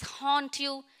memories haunt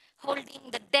you, holding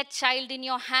the dead child in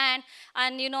your hand,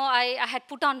 and I had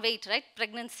put on weight, right?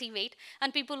 Pregnancy weight,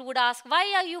 and people would ask,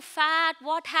 why are you fat?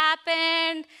 What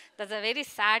happened? That's a very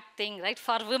sad thing, right?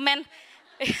 For women,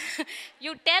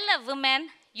 you tell a woman,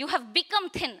 you have become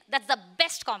thin. That's the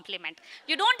best compliment.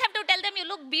 You don't have to tell them you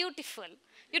look beautiful.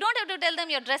 You don't have to tell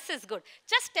them your dress is good.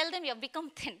 Just tell them you have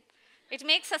become thin. It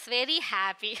makes us very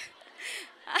happy.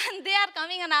 And they are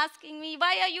coming and asking me,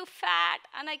 why are you fat?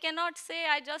 And I cannot say,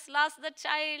 I just lost the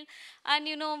child. And,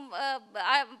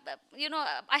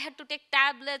 I had to take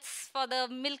tablets for the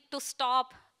milk to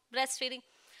stop breastfeeding.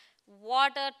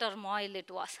 What a turmoil it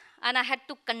was. And I had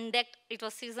to conduct, it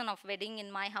was season of wedding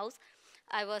in my house.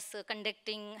 I was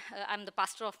conducting, I'm the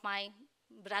pastor of my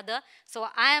brother. So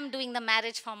I am doing the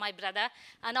marriage for my brother.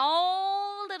 And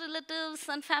all the relatives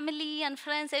and family and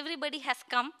friends, everybody has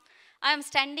come. I am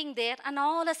standing there and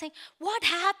all are saying, what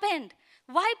happened?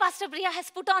 Why Pastor Priya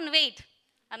has put on weight?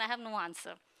 And I have no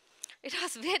answer. It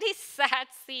was very sad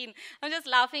scene. I'm just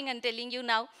laughing and telling you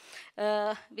now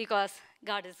because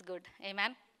God is good.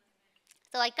 Amen.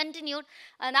 So I continued.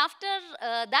 And after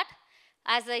that,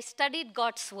 as I studied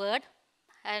God's word,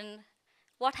 and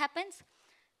what happens?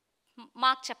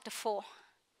 Mark chapter 4,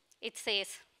 it says,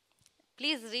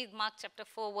 please read Mark chapter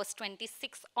 4, verse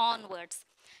 26 onwards.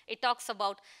 It talks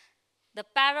about the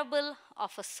parable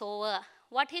of a sower.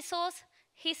 What he sows?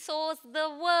 He sows the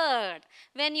word.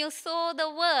 When you sow the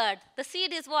word, the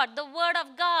seed is what? The word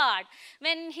of God.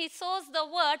 When he sows the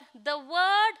word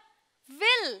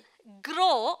will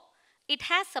grow. It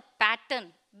has a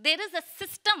pattern. There is a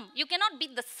system. You cannot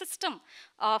beat the system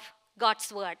of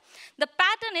God's word. The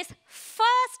pattern is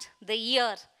first the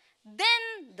ear,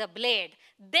 then the blade,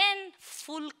 then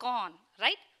full corn,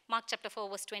 right? Mark chapter 4,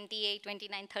 verse 28,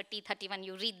 29, 30, 31.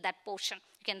 You read that portion.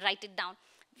 You can write it down.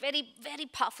 Very, very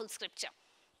powerful scripture.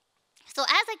 So as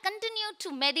I continued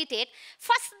to meditate,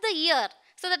 first the ear.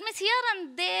 So that means here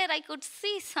and there I could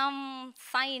see some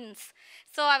signs.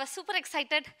 So I was super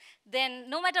excited. Then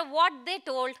no matter what they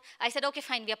told, I said, okay,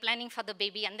 fine, we are planning for the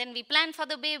baby. And then we planned for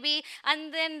the baby.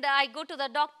 And then I go to the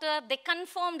doctor. They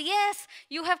confirmed, yes,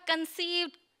 you have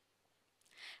conceived.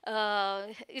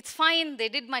 It's fine. They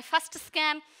did my first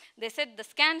scan. They said the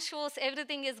scan shows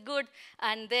everything is good.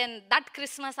 And then that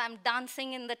Christmas, I'm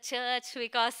dancing in the church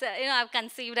because, I've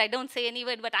conceived. I don't say any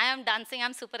word, but I am dancing.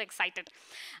 I'm super excited.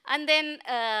 And then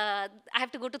I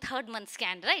have to go to 3rd month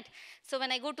scan, right? So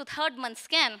when I go to 3rd month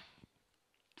scan,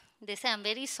 they say, I'm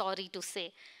very sorry to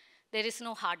say, there is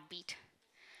no heartbeat.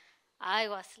 I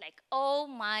was like, oh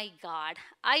my God.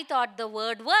 I thought the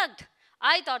word worked.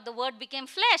 I thought the word became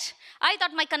flesh. I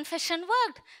thought my confession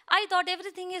worked. I thought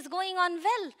everything is going on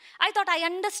well. I thought I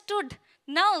understood.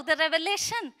 Now the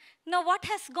revelation. Now what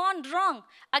has gone wrong?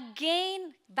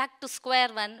 Again, back to square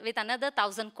one with another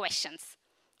 1,000 questions.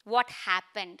 What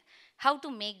happened? How to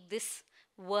make this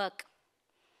work?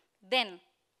 Then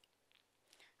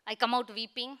I come out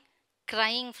weeping,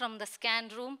 crying from the scan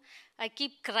room. I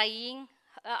keep crying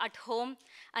at home,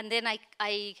 and then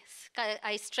I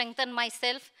strengthened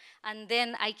myself, and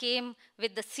then I came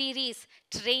with the series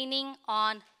training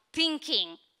on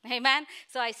thinking. Amen.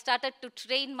 So I started to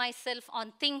train myself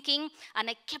on thinking, and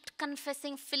I kept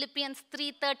confessing Philippians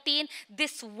 3:13,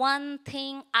 this one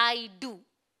thing I do.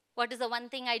 What is the one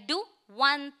thing I do?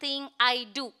 One thing I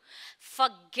do.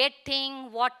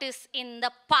 Forgetting what is in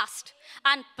the past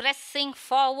and pressing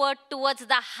forward towards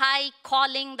the high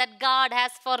calling that God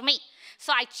has for me.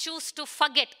 So I choose to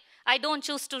forget. I don't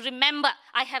choose to remember.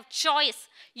 I have choice.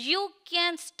 You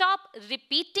can stop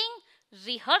repeating,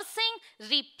 rehearsing,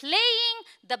 replaying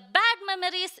the bad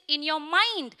memories in your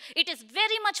mind. It is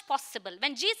very much possible.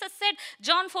 When Jesus said,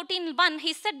 John 14:1,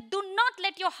 he said, do not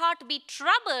let your heart be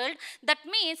troubled. That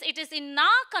means it is in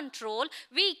our control.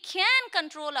 We can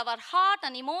control our heart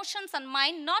and emotions and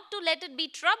mind not to let it be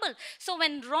troubled. So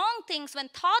when wrong things, when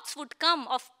thoughts would come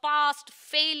of past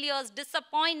failures,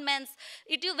 disappointments,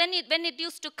 when it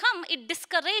used to come, it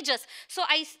discourages. So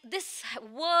this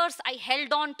verse I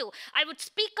held on to. I would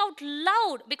speak out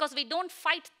loud because we don't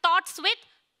fight thoughts with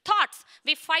thoughts.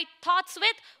 We fight thoughts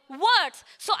with words.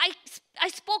 So I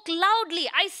spoke loudly.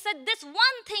 I said, this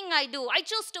one thing I do, I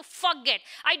choose to forget.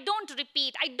 I don't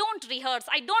repeat. I don't rehearse.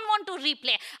 I don't want to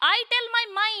replay. I tell my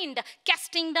mind,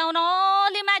 casting down all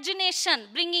imagination,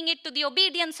 bringing it to the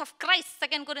obedience of Christ.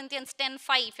 2 Corinthians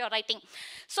 10:5, if you're writing.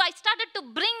 So I started to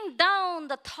bring down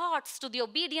the thoughts to the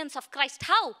obedience of Christ.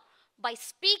 How? By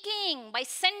speaking, by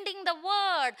sending the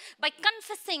word, by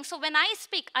confessing. So when I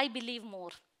speak, I believe more.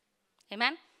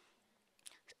 Amen?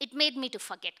 It made me to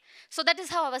forget. So that is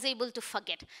how I was able to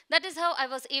forget. That is how I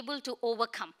was able to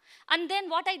overcome. And then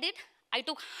what I did, I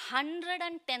took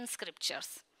 110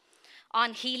 scriptures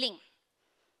on healing.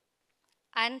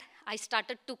 And I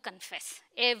started to confess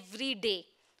every day.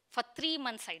 For 3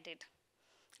 months I did.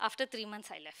 After 3 months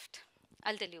I left.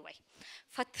 I'll tell you why.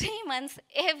 For 3 months,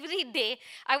 every day,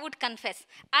 I would confess,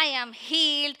 I am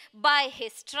healed by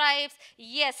his stripes.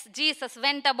 Yes, Jesus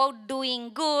went about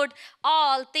doing good.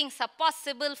 All things are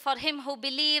possible for him who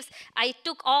believes. I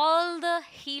took all the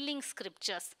healing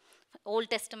scriptures, Old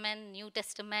Testament, New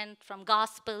Testament, from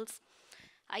Gospels.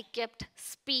 I kept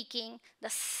speaking. The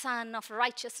Son of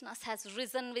Righteousness has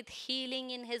risen with healing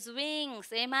in his wings.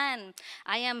 Amen.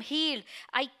 I am healed.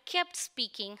 I kept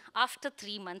speaking. After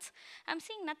 3 months, I'm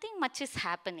seeing nothing much is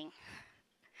happening.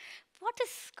 What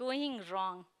is going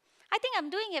wrong? I think I'm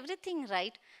doing everything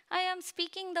right. I am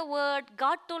speaking the word.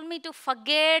 God told me to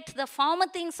forget the former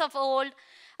things of old.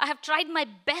 I have tried my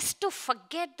best to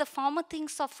forget the former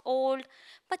things of old,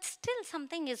 but still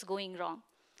something is going wrong.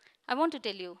 I want to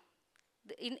tell you,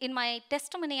 in my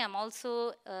testimony, I'm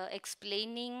also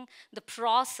explaining the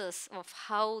process of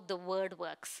how the word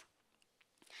works.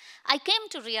 I came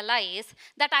to realize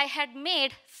that I had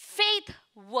made faith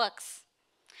works.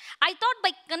 I thought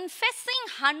by confessing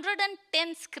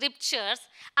 110 scriptures,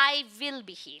 I will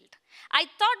be healed. I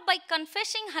thought by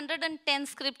confessing 110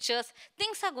 scriptures,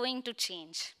 things are going to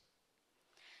change.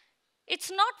 It's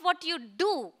not what you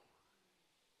do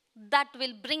that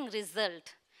will bring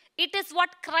result. It is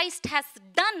what Christ has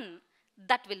done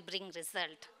that will bring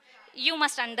result. You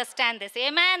must understand this.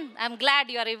 Amen. I'm glad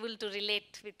you are able to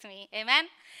relate with me. Amen.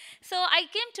 So I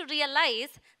came to realize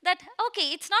that,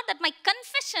 okay, it's not that my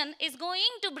confession is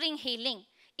going to bring healing.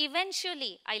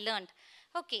 Eventually, I learned,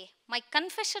 okay, my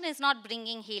confession is not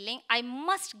bringing healing. I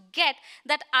must get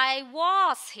that I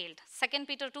was healed. 2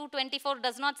 Peter 2:24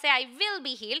 does not say I will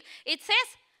be healed. It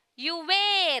says, you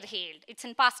were healed. It's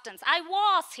in past tense. I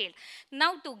was healed.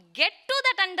 Now, to get to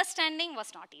that understanding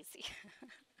was not easy.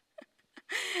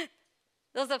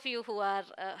 Those of you who are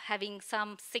having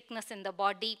some sickness in the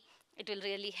body, it will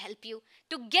really help you.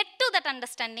 To get to that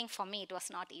understanding, for me, it was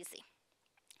not easy.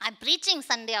 I'm preaching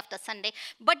Sunday after Sunday,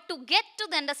 but to get to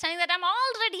the understanding that I'm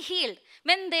already healed,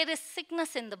 when there is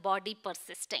sickness in the body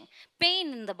persisting,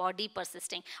 pain in the body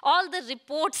persisting, all the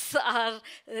reports are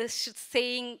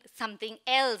saying something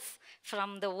else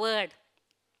from the word.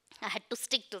 I had to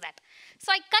stick to that.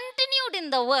 So I continued in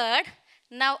the word.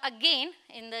 Now again,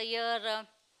 in the year,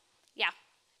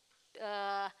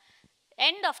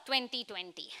 end of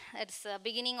 2020, that's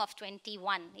beginning of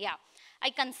 21, I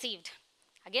conceived.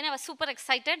 Again, I was super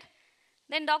excited.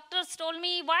 Then doctors told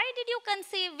me, why did you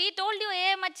conceive? We told you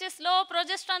AMH is low,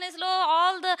 progesterone is low.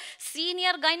 All the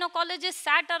senior gynecologists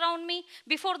sat around me.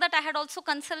 Before that, I had also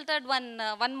consulted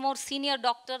one more senior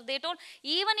doctor. They told,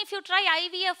 even if you try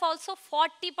IVF also,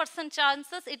 40%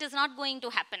 chances it is not going to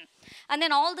happen. And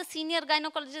then all the senior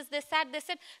gynecologists, they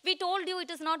said, we told you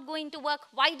it is not going to work.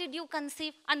 Why did you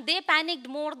conceive? And they panicked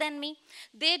more than me.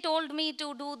 They told me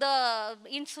to do the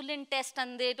insulin test,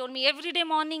 and they told me every day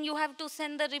morning you have to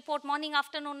send the report, morning,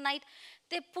 afternoon, night.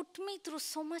 They put me through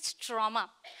so much trauma.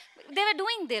 They were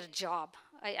doing their job.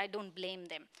 I don't blame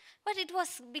them. But it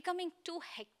was becoming too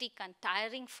hectic and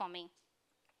tiring for me.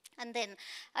 And then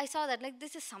I saw that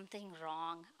this is something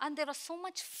wrong. And there was so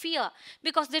much fear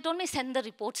because they told me send the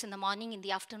reports in the morning, in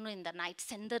the afternoon, in the night.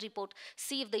 Send the report.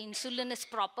 See if the insulin is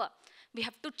proper. We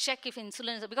have to check if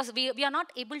insulin is, because we are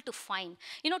not able to find.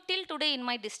 Till today in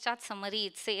my discharge summary,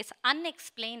 it says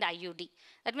unexplained IUD.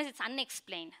 That means it's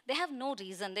unexplained. They have no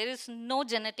reason. There is no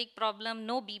genetic problem,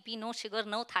 no BP, no sugar,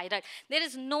 no thyroid. There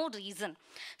is no reason.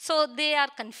 So they are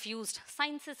confused.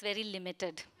 Science is very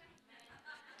limited.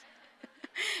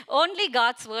 Only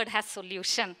God's word has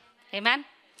solution. Amen?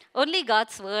 Only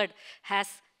God's word has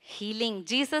healing.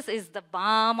 Jesus is the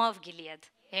balm of Gilead.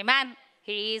 Amen?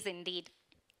 He is indeed.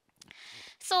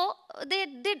 So they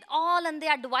did all, and they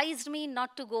advised me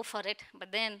not to go for it.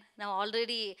 But then now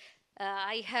already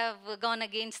I have gone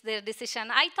against their decision.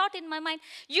 I thought in my mind,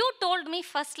 you told me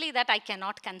firstly that I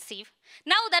cannot conceive.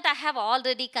 Now that I have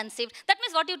already conceived, that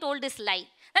means what you told is lie.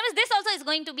 That means this also is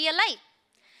going to be a lie.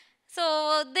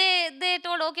 So they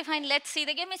told, okay, fine, let's see.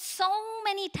 They gave me so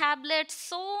many tablets,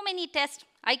 so many tests.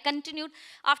 I continued.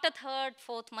 After third,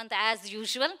 fourth month, as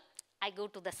usual, I go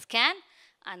to the scan.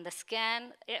 And the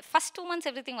scan, first 2 months,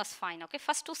 everything was fine. Okay,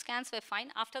 first two scans were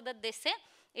fine. After that, they say,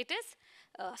 it is,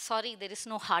 sorry, there is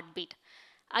no heartbeat.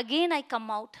 Again, I come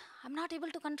out. I'm not able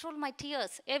to control my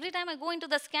tears. Every time I go into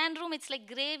the scan room, it's like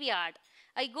graveyard.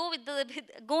 I go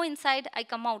go inside, I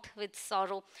come out with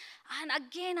sorrow. And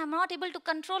again, I'm not able to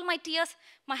control my tears.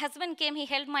 My husband came, he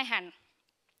held my hand.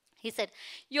 He said,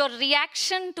 your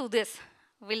reaction to this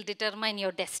will determine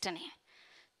your destiny.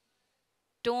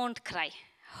 Don't cry.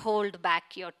 Hold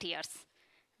back your tears.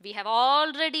 We have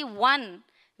already won.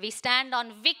 We stand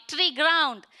on victory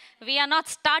ground. We are not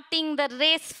starting the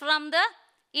race from the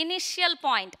initial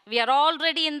point. We are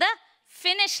already in the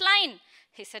finish line.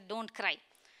 He said, don't cry.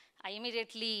 I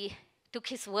immediately took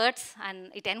his words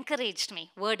and it encouraged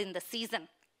me. Word in the season.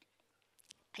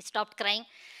 I stopped crying.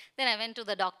 Then I went to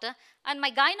the doctor and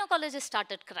my gynecologist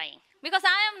started crying because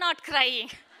I am not crying.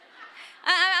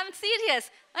 I'm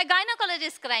serious. My gynecologist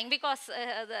is crying because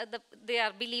they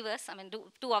are believers. I mean,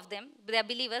 two of them. They are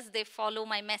believers. They follow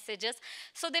my messages.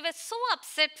 So they were so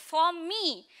upset for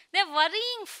me. They're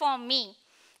worrying for me.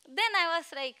 Then I was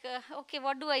like, okay,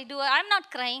 what do I do? I'm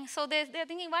not crying. So they're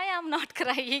thinking, why I'm not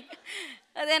crying?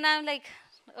 Then I'm like,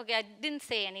 okay, I didn't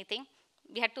say anything.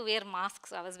 We had to wear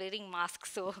masks. I was wearing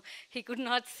masks, so he could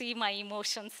not see my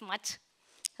emotions much.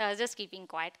 So I was just keeping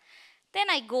quiet. Then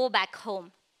I go back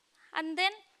home. And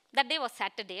then that day was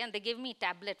Saturday, and they gave me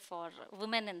tablet for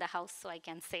women in the house, so I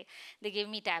can say. They gave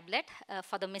me tablet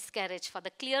for the miscarriage, for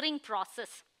the clearing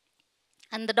process.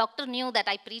 And the doctor knew that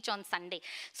I preach on Sunday.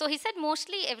 So he said,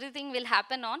 mostly everything will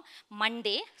happen on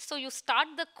Monday, so you start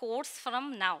the course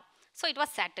from now. So it was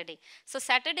Saturday. So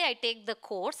Saturday I take the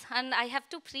course, and I have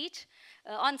to preach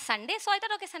on Sunday. So I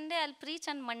thought, okay, Sunday I'll preach,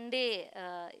 and Monday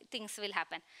things will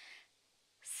happen.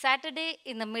 Saturday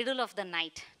in the middle of the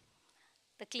night,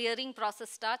 the clearing process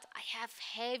starts. I have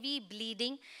heavy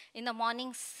bleeding. In the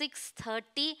morning,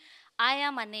 6:30, I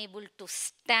am unable to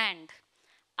stand.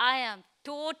 I am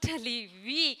totally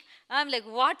weak. I'm like,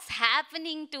 what's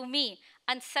happening to me?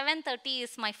 And 7:30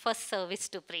 is my first service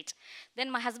to preach.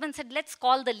 Then my husband said, let's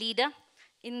call the leader.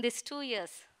 In these 2 years,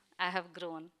 I have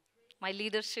grown. My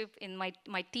leadership in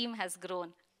my team has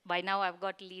grown. By now, I've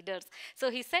got leaders. So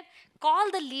he said,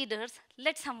 call the leaders.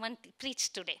 Let someone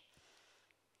preach today.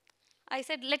 I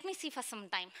said, let me see for some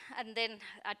time. And then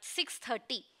at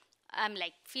 6:30, I'm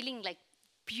like feeling like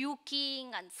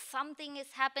puking and something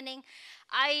is happening.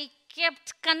 I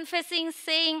kept confessing,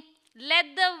 saying, let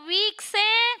the weak say,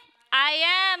 I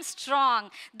am strong.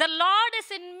 The Lord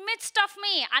is in midst of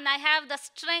me, and I have the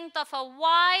strength of a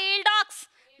wild ox.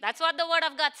 That's what the word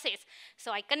of God says.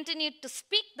 So I continued to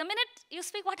speak. The minute you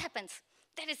speak, what happens?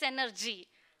 There is energy.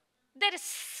 There is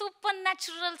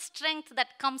supernatural strength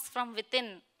that comes from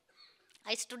within.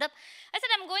 I stood up. I said,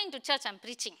 I'm going to church. I'm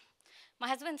preaching. My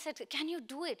husband said, can you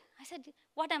do it? I said,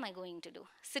 what am I going to do?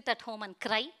 Sit at home and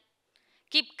cry?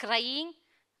 Keep crying?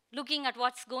 Looking at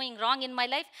what's going wrong in my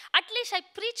life? At least I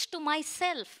preach to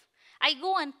myself. I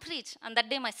go and preach. And that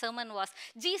day my sermon was,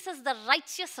 Jesus, the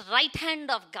righteous right hand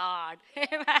of God.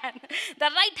 Amen.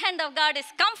 The right hand of God is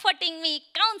comforting me,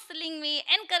 counseling me,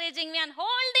 encouraging me, and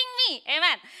holding me.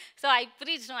 Amen. So I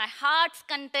preached my heart's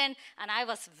content, and I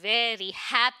was very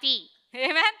happy.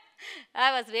 Amen.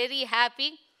 I was very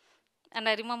happy. And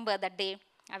I remember that day,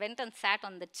 I went and sat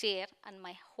on the chair, and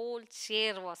my whole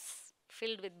chair was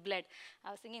filled with blood.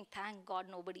 I was thinking, thank God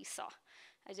nobody saw.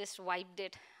 I just wiped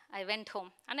it. I went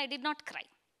home, and I did not cry.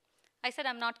 I said,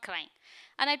 I'm not crying.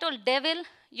 And I told, devil,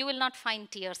 you will not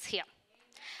find tears here.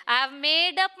 I have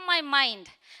made up my mind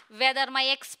whether my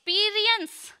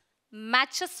experience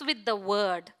matches with the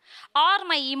word or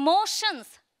my emotions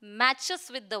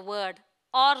matches with the word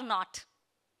or not.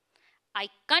 I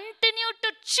continue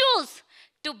to choose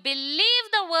to believe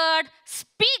the word,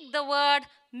 speak the word,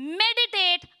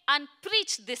 meditate, and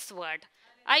preach this word.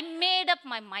 I made up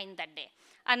my mind that day.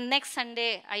 And next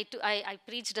Sunday, I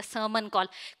preached a sermon called,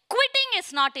 Quitting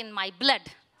is Not in My Blood.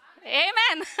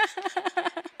 Amen.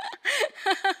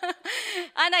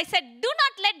 And I said, do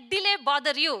not let delay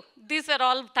bother you. These were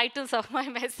all titles of my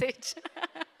message.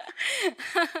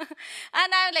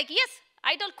 And I'm like, yes,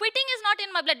 I told, quitting is not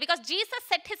in my blood, because Jesus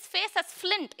set his face as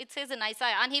flint, it says in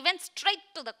Isaiah, and he went straight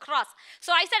to the cross.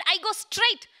 So I said, I go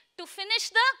straight to finish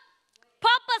the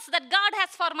purpose that God has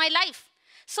for my life.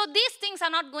 So these things are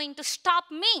not going to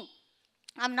stop me.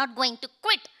 I'm not going to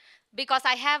quit because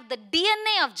I have the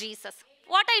DNA of Jesus.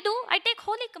 What I do, I take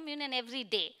Holy Communion every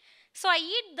day. So I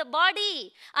eat the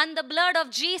body and the blood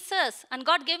of Jesus. And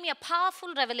God gave me a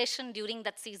powerful revelation during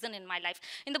that season in my life.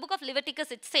 In the book of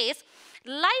Leviticus, it says,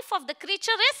 life of the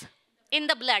creature is in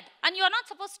the blood. And you are not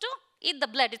supposed to eat the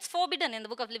blood. It's forbidden in the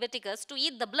book of Leviticus to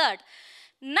eat the blood.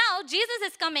 Now, Jesus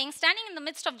is coming, standing in the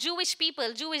midst of Jewish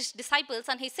people, Jewish disciples,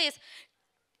 and he says,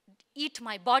 eat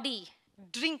my body,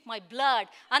 drink my blood.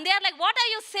 And they are like, what are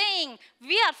you saying?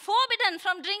 We are forbidden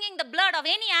from drinking the blood of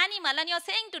any animal, and you're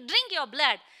saying to drink your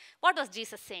blood. What was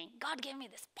Jesus saying? God gave me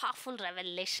this powerful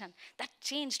revelation that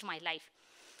changed my life.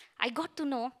 I got to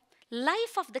know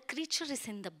life of the creature is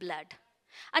in the blood.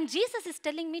 And Jesus is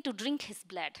telling me to drink his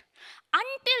blood.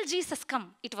 Until Jesus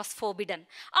come, it was forbidden.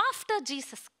 After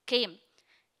Jesus came,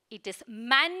 it is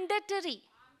mandatory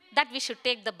that we should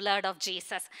take the blood of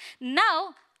Jesus.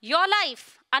 Now, your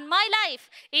life and my life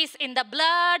is in the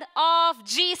blood of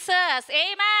Jesus.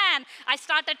 Amen. I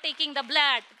started taking the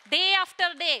blood day after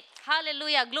day.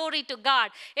 Hallelujah. Glory to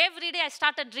God. Every day I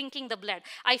started drinking the blood.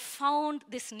 I found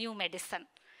this new medicine.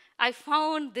 I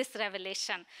found this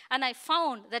revelation. And I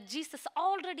found that Jesus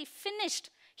already finished.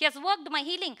 He has worked my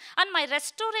healing, and my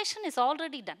restoration is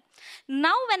already done.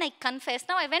 Now when I confess,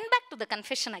 now I went back to the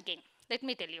confession again. Let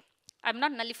me tell you, I'm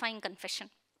not nullifying confession.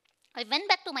 I went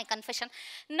back to my confession.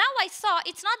 Now I saw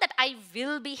it's not that I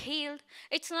will be healed.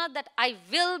 It's not that I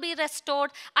will be restored.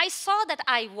 I saw that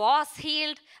I was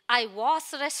healed. I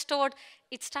was restored.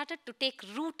 It started to take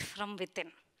root from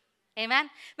within.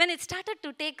 Amen. When it started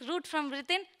to take root from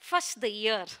within, first the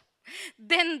ear,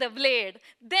 then the blade,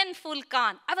 then full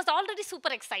can. I was already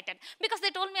super excited because they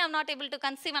told me I'm not able to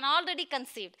conceive, and I already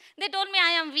conceived. They told me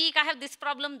I am weak, I have this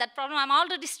problem, that problem, I'm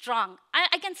already strong.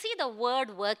 I can see the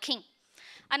word working.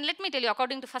 And let me tell you,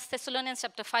 according to 1 Thessalonians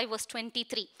chapter 5, verse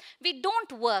 23, we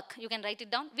don't work, you can write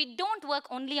it down, we don't work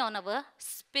only on our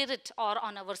spirit or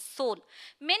on our soul.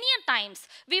 Many a times,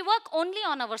 we work only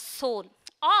on our soul,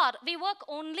 or we work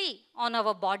only on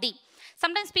our body.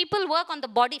 Sometimes people work on the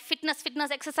body, fitness,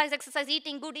 exercise,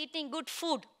 eating good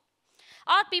food.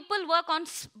 Or people work on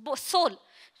soul.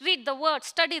 Read the word,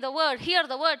 study the word, hear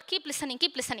the word, keep listening.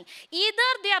 Either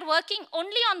they are working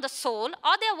only on the soul,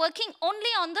 or they are working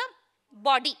only on the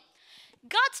body.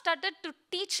 God started to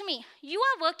teach me, you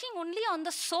are working only on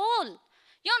the soul.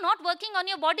 You're not working on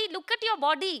your body. Look at your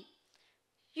body.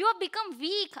 You have become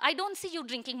weak. I don't see you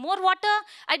drinking more water.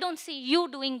 I don't see you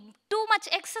doing too much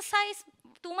exercise.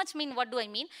 Too much mean, what do I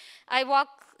mean? I walk,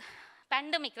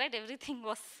 pandemic, right? Everything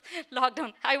was locked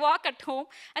down. I walk at home.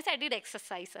 I said, I did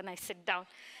exercise and I sit down.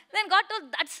 Then God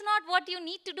told, that's not what you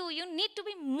need to do. You need to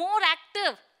be more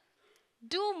active.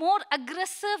 Do more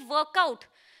aggressive workout.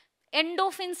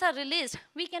 Endorphins are released.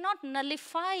 We cannot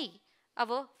nullify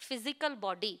our physical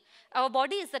body. Our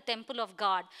body is the temple of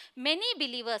God. Many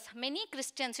believers, many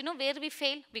Christians, where we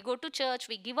fail, we go to church,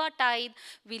 we give our tithe,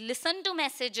 we listen to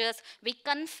messages, we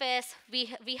confess,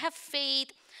 we have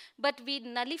faith, but we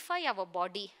nullify our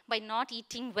body by not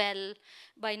eating well,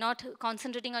 by not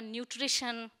concentrating on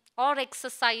nutrition or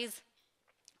exercise.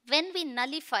 When we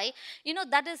nullify,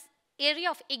 that is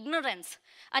area of ignorance.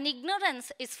 And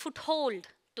ignorance is foothold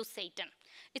to Satan.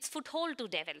 It's foothold to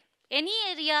devil. Any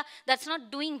area that's not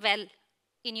doing well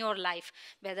in your life,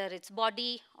 whether it's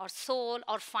body or soul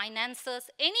or finances,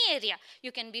 any area,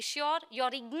 you can be sure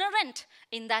you're ignorant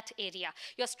in that area.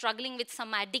 You're struggling with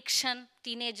some addiction,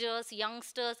 teenagers,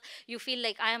 youngsters, you feel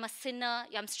like I am a sinner,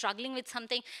 I'm struggling with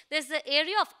something. There's the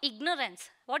area of ignorance.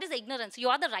 What is ignorance? You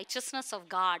are the righteousness of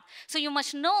God. So you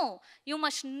must know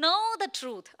the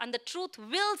truth, and the truth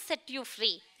will set you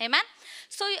free. Amen?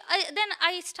 So then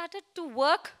I started to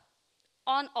work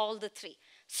on all the three.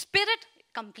 Spirit,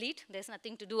 complete. There's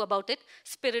nothing to do about it.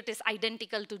 Spirit is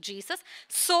identical to Jesus.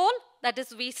 Soul, that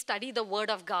is we study the word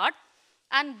of God.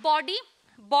 And body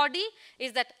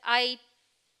is that I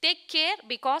take care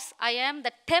because I am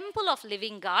the temple of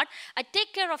living God. I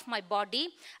take care of my body.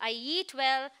 I eat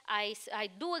well. I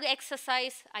do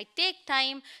exercise. I take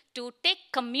time to take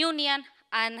communion.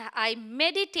 And I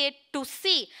meditate to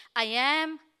see I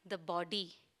am the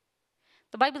body.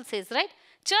 The Bible says, right?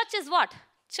 Church is what?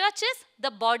 Church is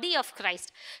the body of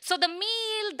Christ. So the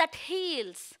meal that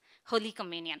heals, Holy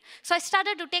Communion. So I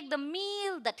started to take the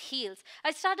meal that heals.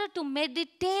 I started to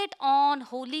meditate on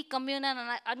Holy Communion,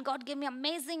 and God gave me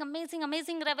amazing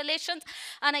revelations.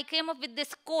 And I came up with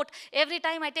this quote. Every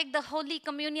time I take the Holy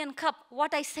Communion cup,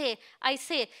 what I say,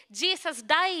 Jesus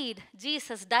died.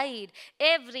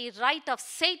 Every right of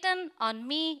Satan on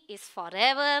me is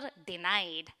forever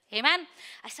denied. Amen.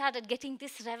 I started getting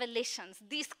these revelations,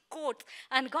 these quotes,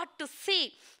 and got to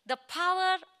see the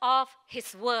power of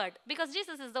his word. Because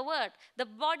Jesus is the word. The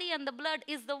body and the blood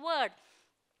is the word.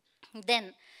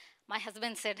 Then My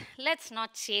husband said, let's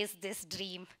not chase this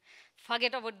dream.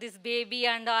 Forget about this baby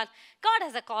and all. God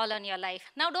has a call on your life.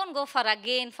 Now don't go for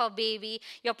again for baby.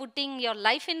 You're putting your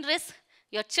life in risk,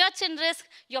 your church in risk,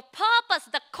 your purpose,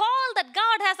 the call that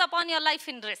God has upon your life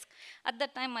in risk. At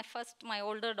that time, my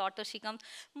older daughter, she comes,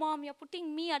 Mom, you're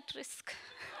putting me at risk.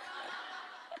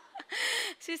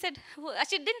 She said,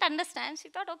 she didn't understand. She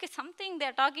thought, okay, something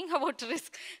they're talking about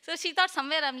risk. So she thought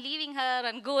somewhere I'm leaving her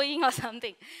and going or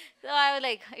something. So I was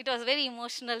like, it was very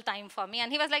emotional time for me.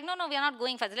 And he was like, no, we are not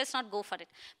going for this. Let's not go for it.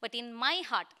 But in my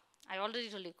heart, I already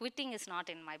told you, quitting is not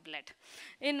in my blood.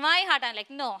 In my heart, I'm like,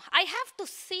 no, I have to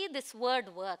see this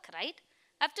word work, right?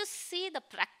 I have to see the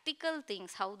practical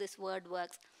things, how this word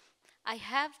works. I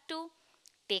have to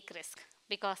take risk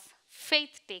because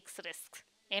faith takes risks.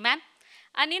 Amen?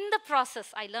 And in the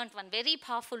process, I learned one very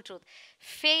powerful truth.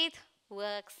 Faith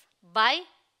works by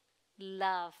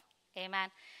love. Amen.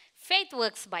 Faith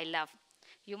works by love.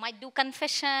 You might do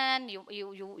confession.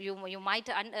 You might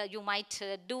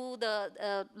do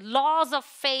the laws of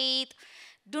faith.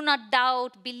 Do not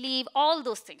doubt, believe, all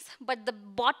those things. But the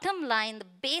bottom line, the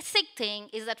basic thing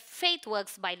is that faith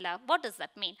works by love. What does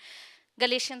that mean?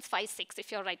 Galatians 5:6,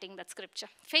 if you're writing that scripture.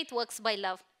 Faith works by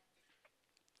love.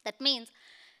 That means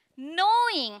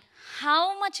knowing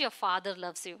how much your father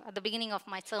loves you. At the beginning of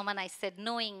my sermon, I said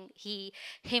knowing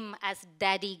him as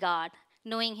daddy God,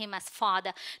 knowing him as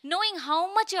father, knowing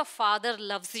how much your father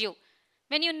loves you.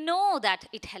 When you know that,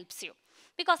 it helps you.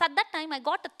 Because at that time, I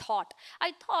got a thought.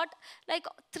 I thought, like,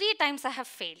 3 times I have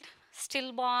failed.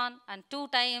 Stillborn, and 2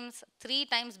 times, 3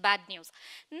 times bad news.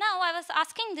 Now I was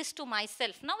asking this to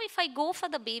myself. Now if I go for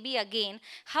the baby again,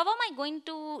 how am I going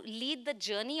to lead the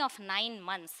journey of 9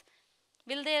 months?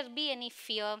 Will there be any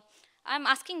fear? I'm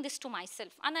asking this to myself.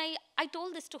 And I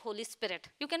told this to Holy Spirit.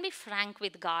 You can be frank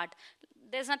with God.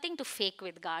 There's nothing to fake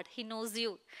with God. He knows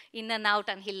you in and out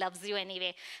and he loves you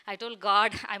anyway. I told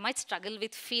God, I might struggle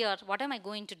with fear. What am I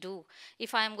going to do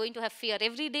if I am going to have fear?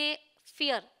 Every day,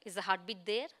 fear. Is the heartbeat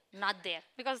there? Not there.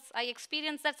 Because I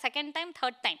experienced that 2nd time,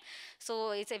 3rd time.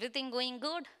 So is everything going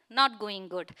good? Not going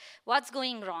good. What's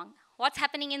going wrong? What's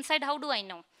happening inside? How do I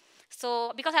know?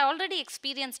 So, because I already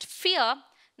experienced fear,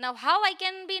 now how I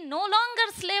can be no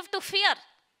longer slave to fear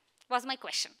was my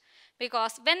question.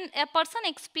 Because when a person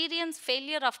experiences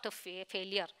failure after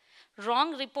failure,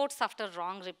 wrong reports after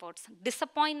wrong reports,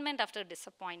 disappointment after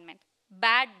disappointment,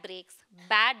 bad breaks,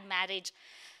 bad marriage,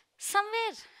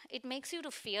 somewhere it makes you to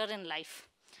fear in life.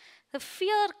 The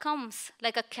fear comes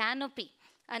like a canopy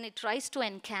and it tries to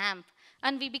encamp.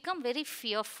 And we become very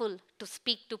fearful to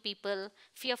speak to people,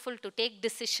 fearful to take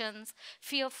decisions,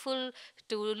 fearful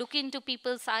to look into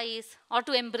people's eyes, or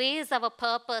to embrace our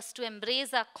purpose, to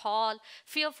embrace our call,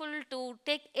 fearful to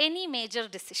take any major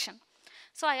decision.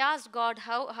 So I asked God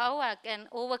how I can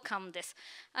overcome this.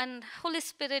 And Holy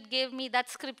Spirit gave me that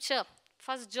scripture,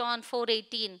 1 John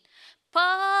 4:18.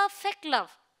 Perfect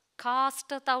love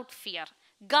casteth out fear.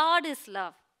 God is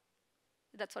love.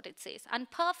 That's what it says. And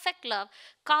perfect love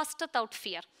casteth out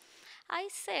fear. I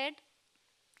said,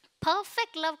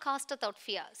 perfect love casteth out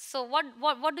fear. So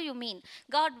what do you mean?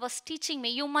 God was teaching me,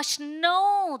 you must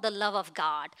know the love of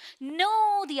God.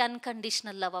 Know the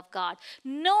unconditional love of God.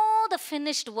 Know the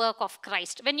finished work of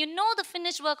Christ. When you know the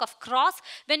finished work of cross,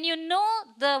 when you know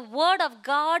the word of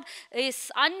God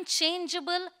is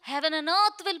unchangeable, heaven and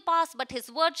earth will pass, but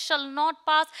his word shall not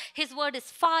pass. His word is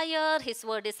fire, his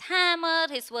word is hammer,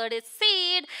 his word is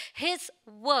seed. His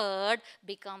word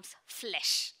becomes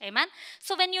flesh. Amen?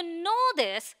 So when you know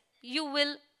this, you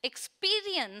will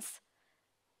experience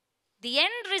the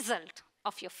end result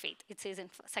of your faith. It says in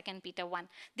 2 Peter 1.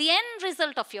 The end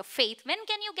result of your faith. When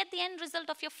can you get the end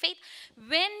result of your faith?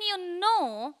 When you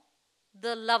know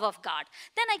the love of God.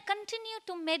 Then I continued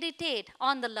to meditate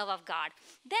on the love of God.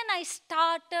 Then I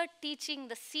started teaching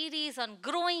the series on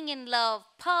growing in love,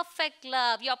 perfect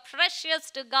love, you're precious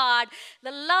to God.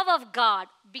 The love of God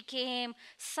became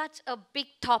such a big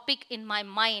topic in my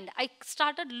mind. I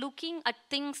started looking at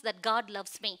things that God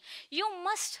loves me. You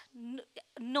must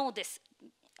know this.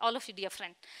 All of you, dear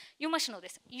friend, you must know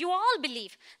this. You all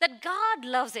believe that God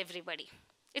loves everybody.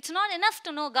 It's not enough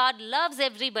to know God loves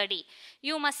everybody.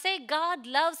 You must say, God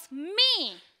loves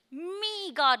me.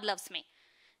 Me, God loves me.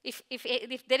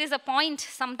 If there is a point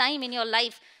sometime in your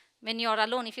life when you're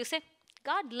alone, if you say,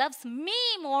 God loves me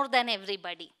more than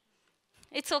everybody,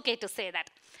 it's okay to say that.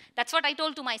 That's what I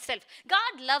told to myself.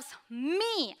 God loves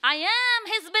me. I am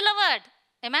his beloved.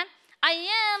 Amen. I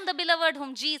am the beloved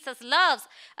whom Jesus loves.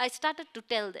 I started to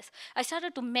tell this. I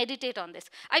started to meditate on this.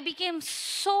 I became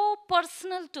so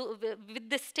personal with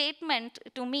this statement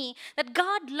to me that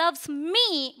God loves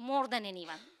me more than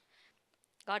anyone.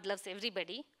 God loves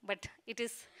everybody, but it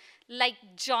is like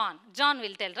John. John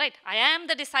will tell, right? I am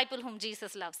the disciple whom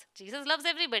Jesus loves. Jesus loves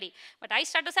everybody. But I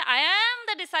start to say, I am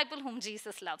the disciple whom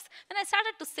Jesus loves. When I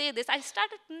started to say this, I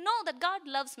started to know that God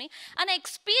loves me, and I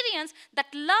experienced that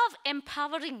love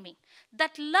empowering me.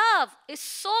 That love is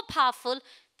so powerful,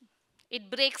 it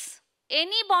breaks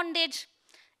any bondage,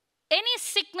 any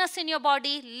sickness in your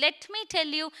body. Let me tell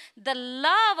you, the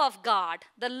love of God,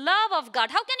 the love of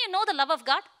God. How can you know the love of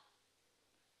God?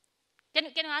 Can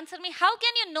you answer me? How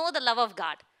can you know the love of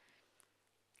God?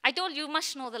 I told you, you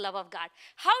must know the love of God.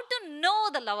 How to know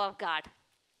the love of God?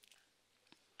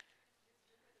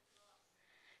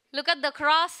 Look at the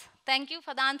cross. Thank you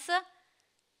for the answer.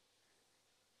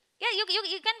 Yeah, you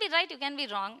can be right, you can be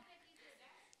wrong.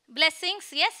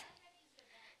 Blessings, yes?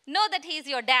 Know that He is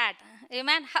your dad.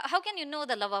 Amen. How can you know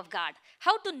the love of God?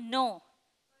 How to know?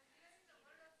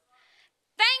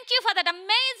 Thank you for that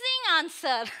amazing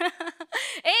answer.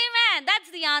 Amen.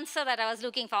 That's the answer that I was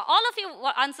looking for. All of you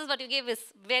answers what you gave is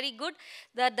very good.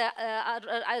 The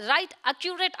right,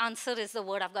 accurate answer is the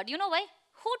word of God. You know why?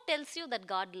 Who tells you that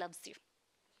God loves you?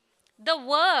 The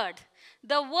word.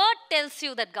 The word tells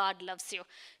you that God loves you.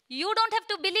 You don't have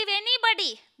to believe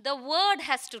anybody. The word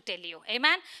has to tell you.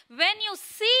 Amen. When you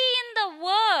see in the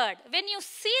word,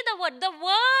 the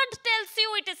word tells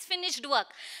you it is finished work.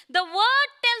 The word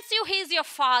tells you He is your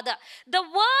Father. The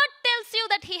word tells you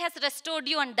that He has restored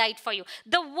you and died for you.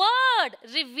 The word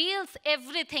reveals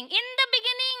everything. In the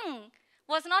beginning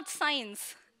was not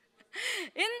science.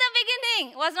 In the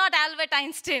beginning was not Albert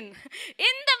Einstein.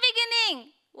 In the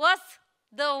beginning was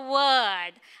the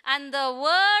Word. And the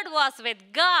Word was with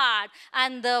God.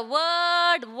 And the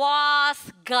Word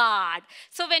was God.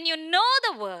 So when you know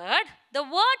the Word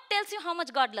tells you how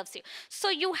much God loves you. So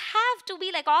you have to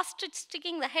be like ostrich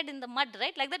sticking the head in the mud,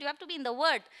 right? Like that, you have to be in the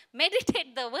Word.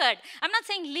 Meditate the Word. I'm not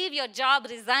saying leave your job,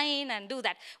 resign and do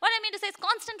that. What I mean to say is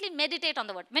constantly meditate on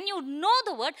the Word. When you know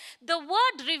the Word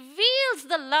reveals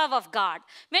the love of God.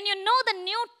 When you know the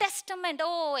New Testament,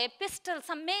 oh, epistles,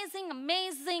 amazing,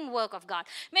 amazing work of God.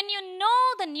 When you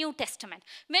know the New Testament,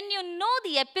 when you know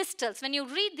the epistles, when you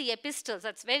read the epistles,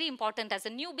 that's very important as a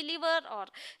new believer or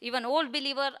even old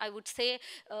believer, I would say,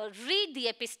 read the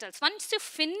epistles. Once you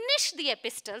finish the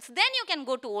epistles, then you can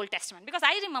go to Old Testament. Because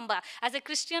I remember as a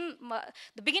Christian,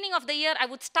 the beginning of the year, I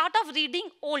would start off reading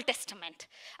Old Testament.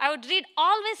 I would read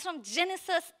always from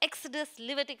Genesis, Exodus,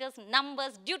 Leviticus,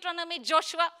 Numbers, Deuteronomy,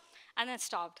 Joshua, and then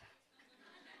stopped.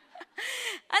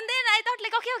 And then I thought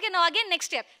like, okay, now again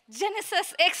next year,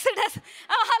 Genesis, Exodus,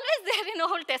 I'm always there in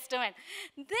Old Testament.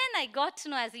 Then I got to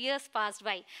know as years passed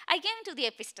by, I came to the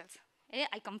epistles.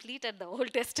 I completed the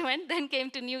Old Testament, then came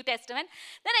to New Testament.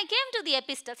 Then I came to the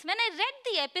epistles. When I read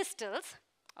the epistles,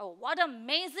 oh, what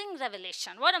amazing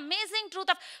revelation, what amazing truth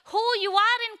of who you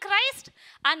are in Christ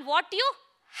and what you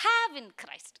have in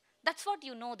Christ. That's what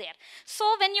you know there.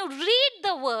 So when you read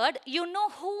the word, you know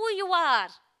who you are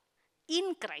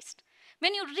in Christ.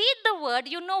 When you read the word,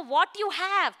 you know what you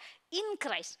have in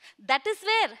Christ. That is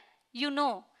where you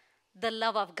know the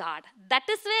love of God. That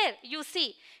is where you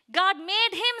see God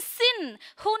made Him sin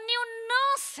who knew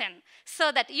no sin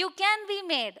so that you can be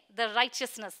made the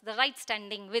righteousness, the right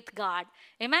standing with God.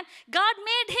 Amen. God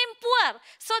made Him poor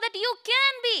so that you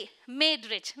can be made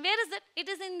rich. Where is it? It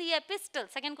is in the epistle.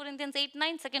 2 Corinthians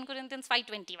 8:9, 2 Corinthians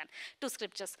 5:21. Two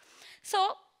scriptures.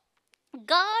 So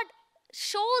God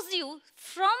shows you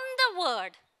from the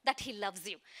word that He loves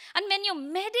you. And when you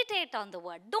meditate on the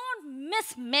word, don't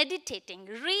miss meditating,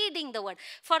 reading the word.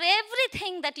 For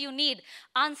everything that you need,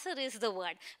 answer is the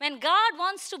word. When God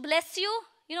wants to bless you,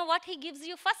 you know what He gives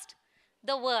you first?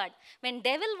 The word. When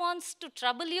devil wants to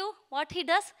trouble you, what he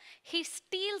does? He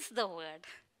steals the word.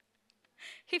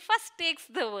 He first takes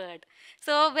the word.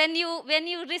 So when you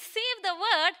receive the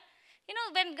word, you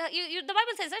know, when the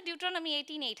Bible says that, Deuteronomy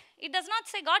 18:8, it does not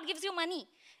say God gives you money.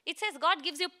 It says God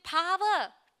gives you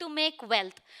power to make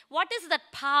wealth. What is that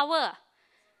power?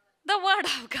 The word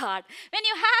of God. When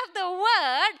you have the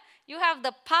word, you have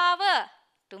the power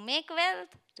to make wealth,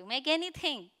 to make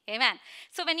anything. Amen.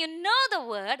 So when you know the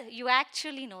word, you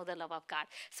actually know the love of God.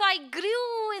 So I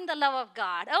grew in the love of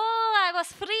God. Oh, I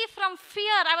was free from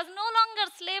fear. I was no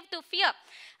longer slave to fear.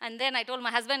 And then I told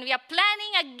my husband, we are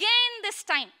planning again this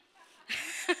time.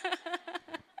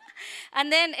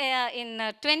 And then in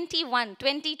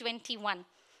 2021,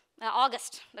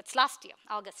 August, that's last year,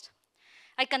 August,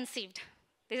 I conceived.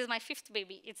 This is my fifth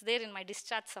baby. It's there in my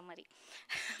discharge summary.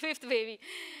 Fifth baby.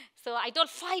 So I told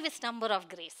 5 is number of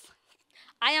grace.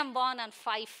 I am born on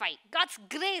 5/5. God's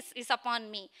grace is upon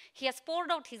me. He has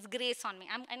poured out His grace on me.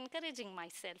 I'm encouraging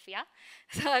myself, yeah?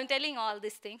 So I'm telling all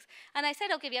these things. And I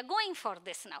said, okay, we are going for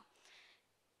this now.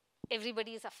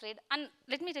 everybody is afraid. And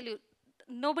let me tell you,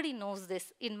 nobody knows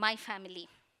this in my family.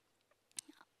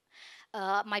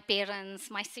 My parents,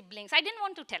 my siblings, I didn't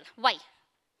want to tell. Why?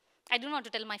 I didn't want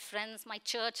to tell my friends, my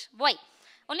church. Why?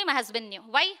 Only my husband knew.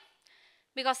 Why?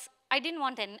 Because I didn't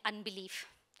want an unbelief.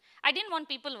 I didn't want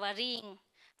people worrying.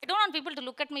 I don't want people to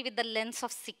look at me with the lens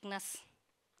of sickness,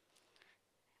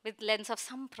 with lens of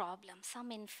some problem,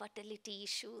 some infertility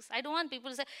issues. I don't want people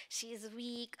to say, she is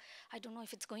weak. I don't know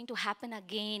if it's going to happen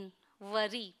again.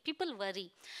 Worry. People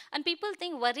worry. And people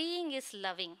think worrying is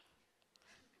loving.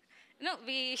 No,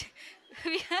 we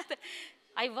have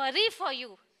I worry for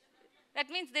you. That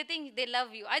means they think they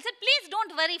love you. I said, please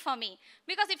don't worry for me.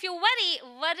 Because if you worry,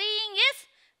 worrying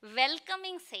is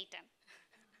welcoming Satan.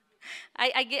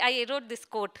 I wrote this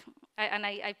quote, and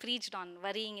I preached on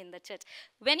worrying in the church.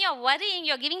 When you're worrying,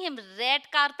 you're giving him red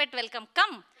carpet welcome.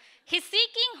 Come. He's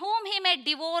seeking whom he may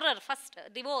devour.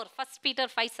 First Peter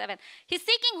 5:7. He's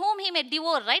seeking whom he may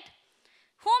devour, right?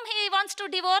 Whom he wants to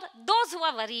devour? Those who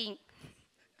are worrying.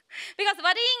 Because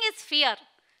worrying is fear.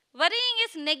 Worrying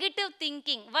is negative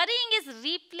thinking. Worrying is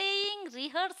replaying,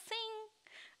 rehearsing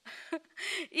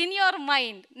in your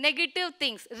mind negative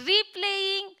things.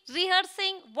 Replaying,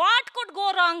 rehearsing. What could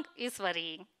go wrong is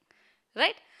worrying.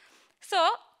 Right? So,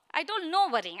 I told no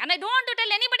worrying. And I don't want to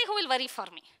tell anybody who will worry for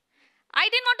me. I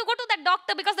didn't want to go to that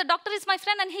doctor because the doctor is my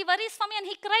friend and he worries for me and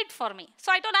he cried for me. So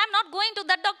I told I'm not going to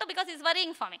that doctor because he's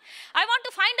worrying for me. I want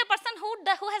to find a person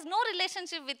who has no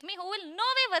relationship with me, who will no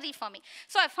way worry for me.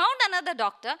 So I found another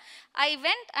doctor. I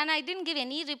went and I didn't give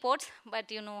any reports,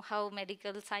 but you know how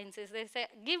medical science is. They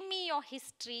say, give me your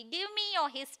history,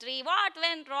 what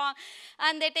went wrong?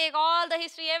 And they take all the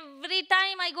history. Every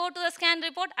time I go to the scan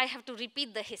report, I have to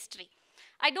repeat the history.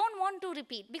 I don't want to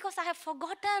repeat because I have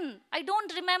forgotten. I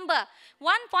don't remember.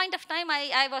 One point of time,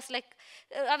 I was like,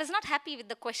 I was not happy with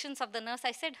the questions of the nurse.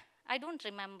 I said, I don't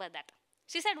remember that.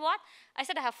 She said, what? I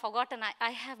said, I have forgotten.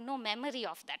 I have no memory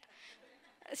of that.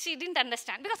 She didn't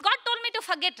understand because God told me to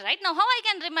forget, right? Now, how I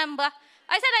can remember?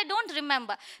 I said, I don't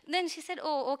remember. Then she said,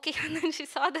 oh, okay. And then she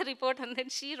saw the report and then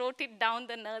she wrote it down,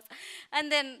 the nurse.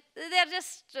 And then they're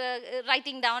just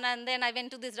writing down. And then I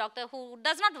went to this doctor who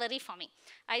does not worry for me.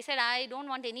 I said, I don't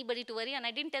want anybody to worry. And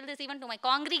I didn't tell this even to my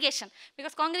congregation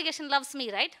because congregation loves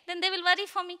me, right? Then they will worry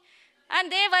for me.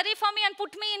 And they worry for me and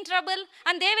put me in trouble.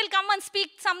 And they will come and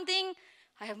speak something.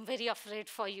 I am very afraid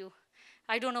for you.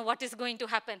 I don't know what is going to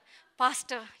happen.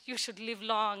 Pastor, you should live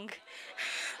long.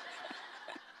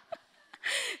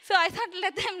 So I thought,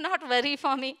 let them not worry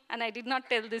for me. And I did not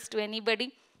tell this to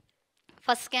anybody.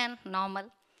 First scan, normal.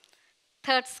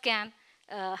 Third scan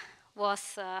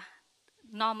was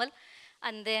normal.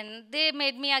 And then they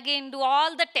made me again do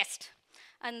all the tests.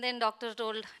 And then doctor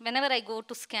told, whenever I go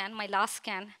to scan, my last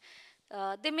scan,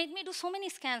 they made me do so many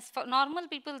scans. For normal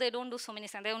people, they don't do so many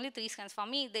scans. There are only 3 scans. For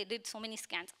me, they did so many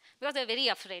scans because they're very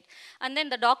afraid. And then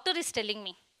the doctor is telling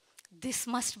me, this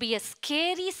must be a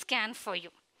scary scan for you.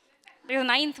 Because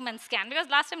 9th month scan. Because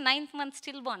last time 9th month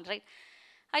stillborn, right?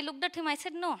 I looked at him. I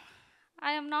said, no,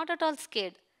 I am not at all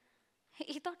scared.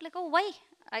 He thought like, oh, why?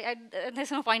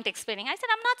 There's no point explaining. I said,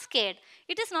 I'm not scared.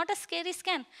 It is not a scary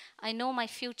scan. I know my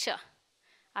future.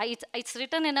 It's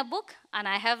written in a book, and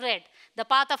I have read. The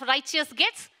path of righteous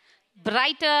gets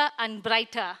brighter and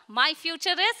brighter. My future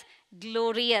is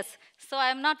glorious. So I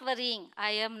am not worrying.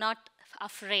 I am not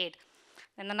afraid.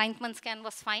 And the 9th month scan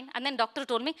was fine. And then doctor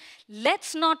told me,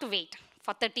 let's not wait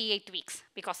for 38 weeks.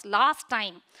 Because last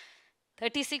time,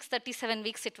 36, 37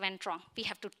 weeks, it went wrong. We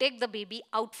have to take the baby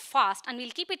out fast, and we'll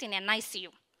keep it in an ICU.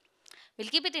 We'll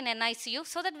keep it in an ICU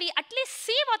so that we at least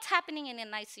see what's happening in an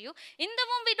ICU. In the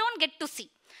womb, we don't get to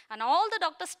see. And all the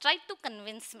doctors tried to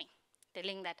convince me,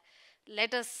 telling that,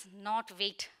 let us not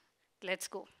wait. Let's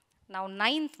go. Now,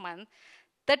 9th month,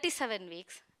 37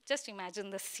 weeks. Just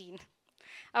imagine the scene.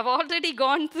 I've already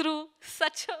gone through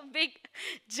such a big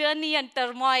journey and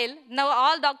turmoil. Now,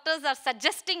 all doctors are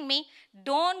suggesting me,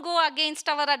 don't go against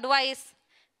our advice.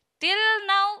 Till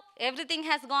now, everything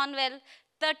has gone well.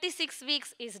 36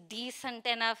 weeks is decent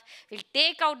enough. We'll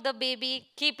take out the baby,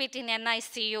 keep it in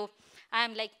NICU.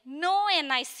 I'm like, no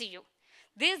NICU.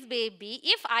 This baby,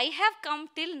 if I have come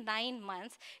till 9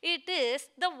 months, it is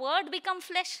the word become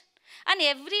flesh. And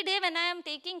every day when I am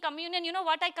taking communion, you know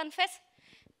what I confess?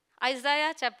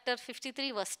 Isaiah chapter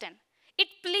 53 verse 10. It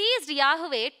pleased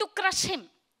Yahweh to crush him.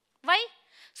 Why?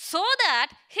 So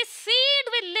that his seed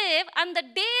will live and the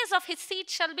days of his seed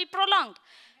shall be prolonged.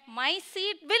 My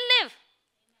seed will live.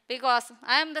 Because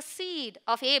I am the seed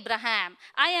of Abraham.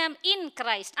 I am in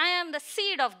Christ. I am the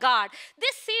seed of God.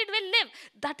 This seed will live.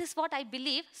 That is what I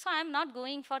believe. So I am not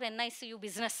going for NICU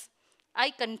business.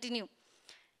 I continue.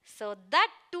 So that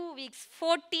 2 weeks,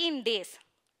 14 days,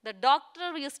 the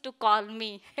doctor used to call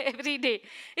me every day.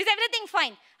 Is everything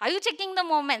fine? Are you checking the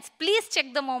moments? Please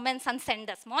check the moments and send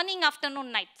us. Morning,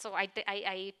 afternoon, night. So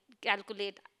I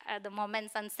calculate the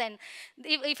moments and send.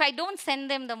 If I don't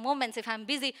send them the moments, if I'm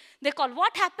busy, they call,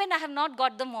 what happened? I have not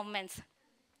got the moments.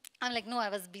 I'm like, no, I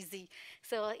was busy.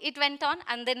 So it went on,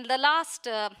 and then the last,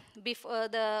 before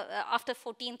after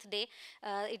 14th day,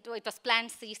 it was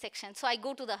planned C-section. So I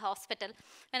go to the hospital.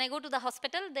 When I go to the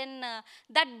hospital, then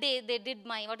that day they did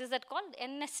my, what is that called?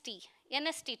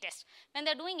 NST test. When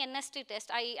they're doing NST test,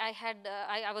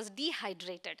 I was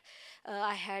dehydrated.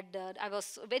 I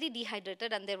was very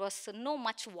dehydrated, and there was no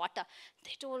much water.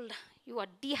 They told, you are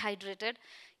dehydrated.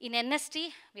 In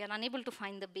NST, we are unable to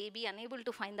find the baby, unable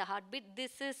to find the heartbeat.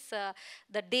 This is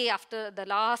the day after the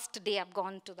last day I've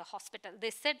gone to the hospital. They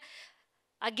said,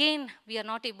 again, we are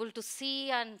not able to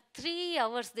see, and 3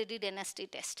 hours they did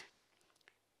NST test.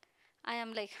 I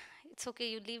am like, it's okay,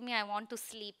 you leave me, I want to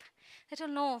sleep. They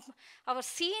told, no, our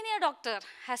senior doctor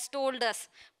has told us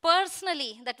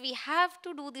personally that we have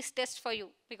to do this test for you,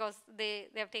 because they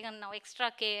have taken now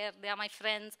extra care, they are my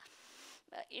friends.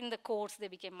 In the course, they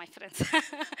became my friends.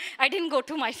 I didn't go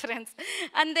to my friends.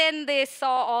 And then they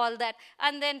saw all that.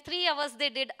 And then 3 hours they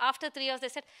did. After 3 hours, they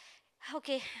said,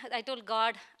 okay, I told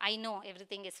God, I know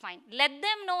everything is fine. Let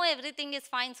them know everything is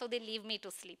fine, so they leave me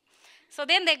to sleep. So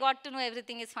then they got to know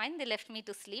everything is fine. They left me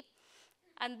to sleep.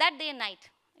 And that day night,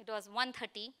 it was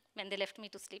 1:30 when they left me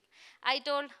to sleep. I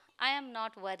told, I am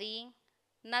not worrying.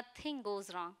 Nothing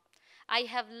goes wrong. I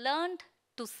have learned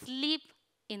to sleep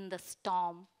in the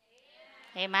storm.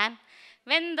 Amen.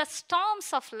 When the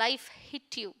storms of life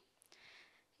hit you,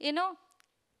 you know,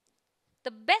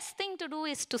 the best thing to do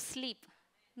is to sleep,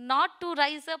 not to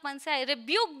rise up and say, I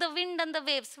rebuke the wind and the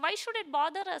waves. Why should it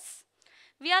bother us?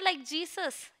 We are like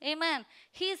Jesus. Amen.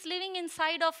 He is living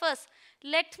inside of us.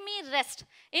 Let me rest.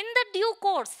 In the due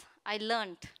course, I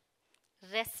learned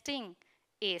resting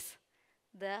is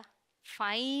the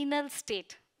final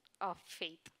state of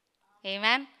faith.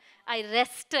 Amen. I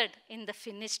rested in the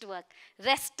finished work,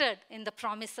 rested in the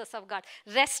promises of God,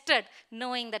 rested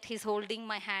knowing that He's holding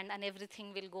my hand and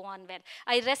everything will go on well.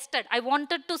 I rested. I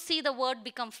wanted to see the word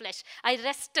become flesh. I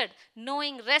rested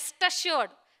knowing, rest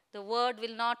assured, the word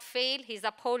will not fail. He's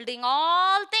upholding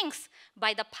all things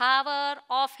by the power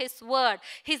of His word.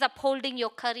 He's upholding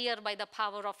your career by the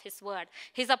power of His word.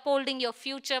 He's upholding your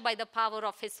future by the power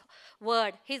of His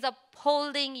word. He's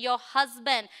upholding your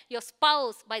husband, your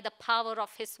spouse by the power of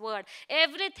His word.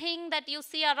 Everything that you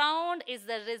see around is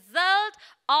the result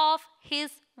of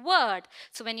His word.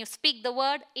 So when you speak the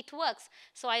word, it works.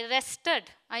 So I rested.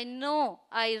 I know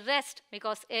I rest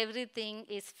because everything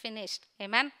is finished.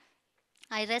 Amen.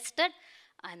 I rested,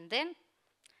 and then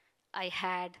I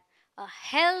had a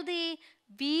healthy,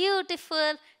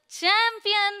 beautiful,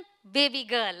 champion baby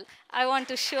girl. I want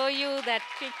to show you that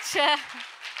picture.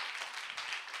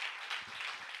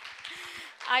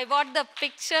 I bought the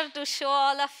picture to show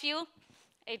all of you.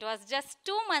 It was just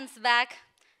 2 months back.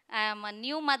 I am a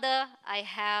new mother. I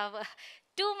have a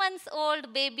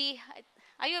 2-month-old baby.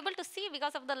 Are you able to see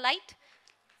because of the light?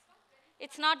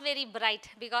 It's not very bright,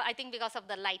 because I think because of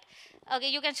the light. Okay,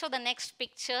 you can show the next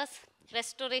pictures.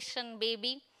 Restoration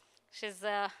baby. She's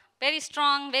very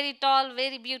strong, very tall,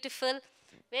 very beautiful,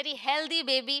 very healthy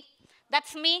baby.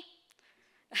 That's me.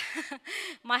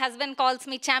 My husband calls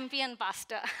me champion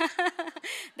pastor.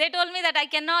 They told me that I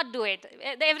cannot do it.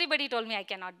 Everybody told me I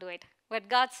cannot do it. But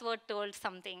God's word told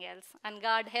something else. And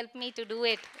God helped me to do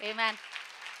it. Amen.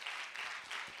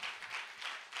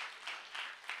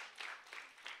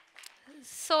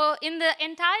 So in the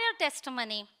entire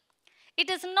testimony, it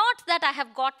is not that I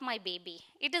have got my baby.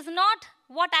 It is not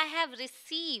what I have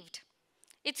received.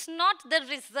 It's not the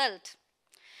result.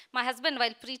 My husband,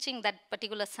 while preaching that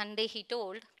particular Sunday, he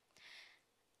told,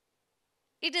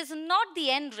 it is not the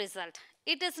end result.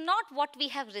 It is not what we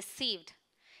have received.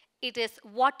 It is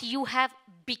what you have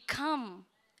become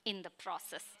in the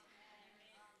process.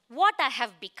 What I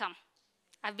have become.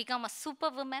 I've become a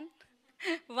superwoman.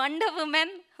 Wonder Woman,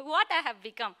 what I have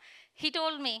become. He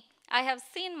told me, I have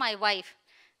seen my wife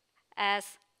as,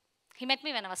 he met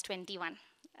me when I was 21,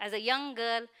 as a young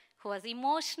girl who was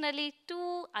emotionally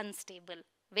too unstable,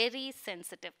 very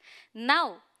sensitive.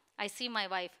 Now, I see my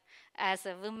wife as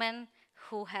a woman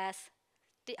who has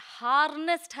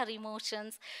harnessed her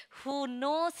emotions, who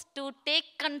knows to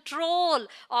take control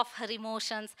of her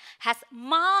emotions, has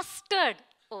mastered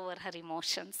over her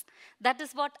emotions. That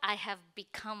is what I have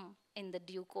become in the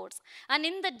due course. And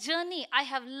in the journey, I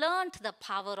have learned the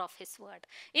power of His word.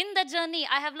 In the journey,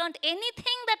 I have learned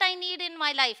anything that I need in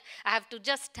my life. I have to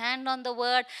just stand on the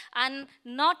word and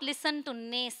not listen to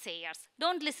naysayers.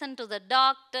 Don't listen to the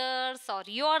doctors or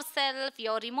yourself,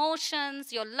 your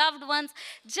emotions, your loved ones.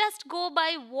 Just go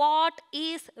by what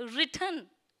is written.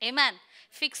 Amen.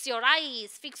 Fix your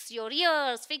eyes, fix your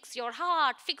ears, fix your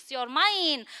heart, fix your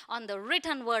mind on the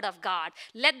written word of God.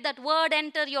 Let that word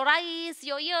enter your eyes,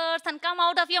 your ears, and come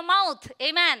out of your mouth.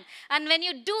 Amen. And when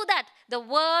you do that, the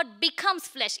word becomes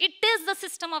flesh. It is the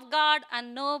system of God,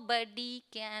 and nobody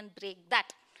can break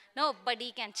that.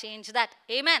 Nobody can change that.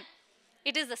 Amen.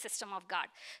 It is the system of God.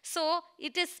 So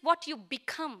it is what you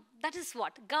become. That is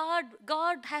what God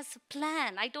has a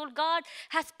plan. I told God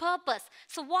has purpose.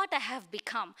 So what I have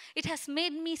become, it has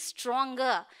made me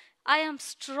stronger. I am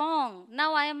strong.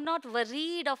 Now I am not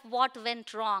worried of what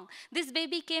went wrong. This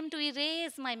baby came to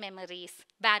erase my memories,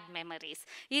 bad memories,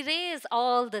 erase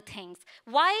all the things.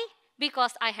 Why?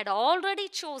 Because I had already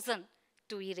chosen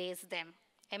to erase them.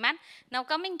 Amen. Now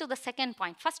coming to the second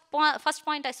point. First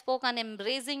point I spoke on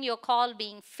embracing your call,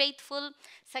 being faithful.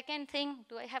 Second thing,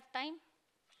 do I have time?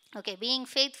 Okay, being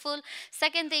faithful.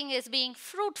 Second thing is being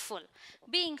fruitful.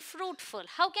 Being fruitful.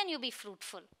 How can you be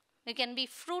fruitful? You can be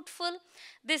fruitful.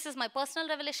 This is my personal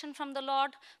revelation from the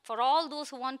Lord. For all those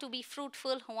who want to be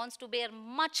fruitful, who wants to bear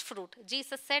much fruit.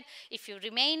 Jesus said, if you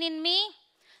remain in me,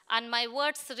 and my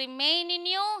words remain in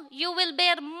you, you will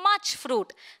bear much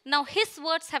fruit. Now, His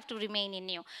words have to remain in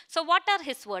you. So, what are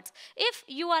His words? If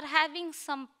you are having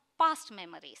some past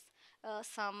memories,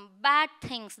 some bad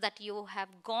things that you have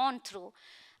gone through,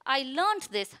 I learned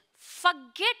this.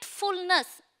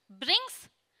 Forgetfulness brings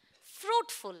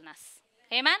fruitfulness.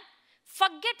 Amen?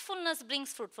 Forgetfulness brings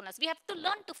fruitfulness. We have to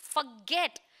learn to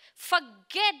forget.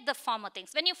 Forget the former things.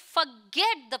 When you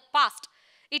forget the past,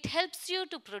 it helps you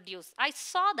to produce. I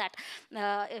saw that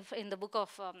in the book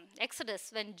of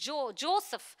Exodus when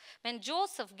Joseph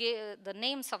gave the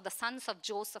names of the sons of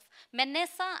Joseph,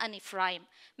 Manasseh and Ephraim.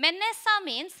 Manasseh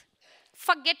means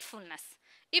forgetfulness.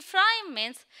 Ephraim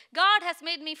means God has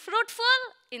made me fruitful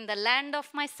in the land of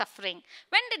my suffering.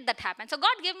 When did that happen? So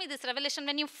God gave me this revelation.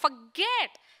 When you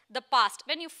forget the past,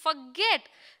 when you forget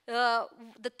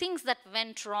the things that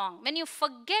went wrong, when you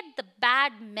forget the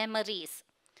bad memories,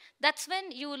 that's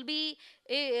when you will be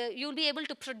able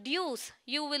to produce.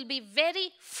 You will be very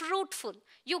fruitful.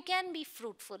 You can be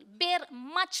fruitful, bear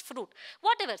much fruit.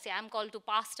 Whatever, say, I'm called to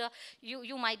pastor.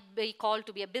 You might be called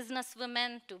to be a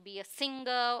businesswoman, to be a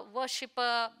singer,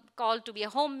 worshiper, called to be a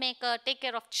homemaker, take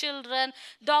care of children,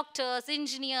 doctors,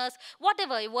 engineers,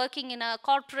 whatever, working in a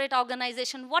corporate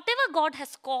organization, whatever God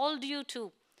has called you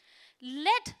to.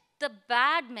 Let the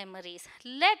bad memories,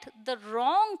 let the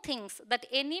wrong things that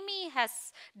enemy has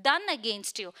done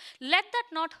against you, let that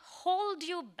not hold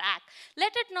you back.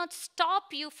 Let it not stop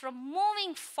you from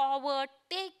moving forward,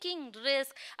 taking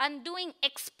risks and doing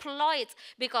exploits,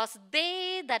 because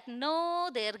they that know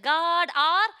their God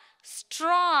are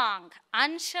strong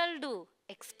and shall do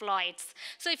exploits.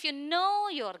 So if you know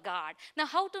your God, now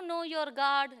how to know your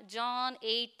God? John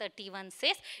 8:31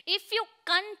 says, if you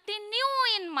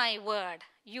continue in my word,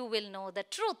 you will know the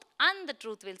truth, and the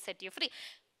truth will set you free.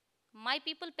 My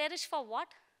people perish for what?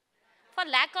 For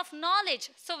lack of knowledge.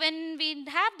 So when we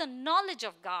have the knowledge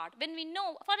of God, when we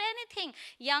know for anything,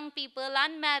 young people,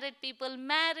 unmarried people,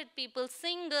 married people,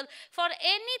 single, for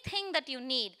anything that you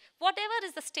need, whatever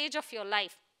is the stage of your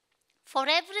life, for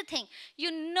everything,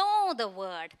 you know the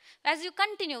word. As you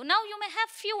continue, now you may have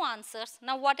few answers.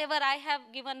 Now whatever I have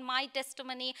given my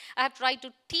testimony, I have tried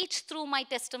to teach through my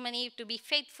testimony to be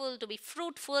faithful, to be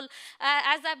fruitful.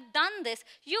 As I've done this,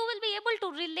 you will be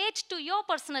able to relate to your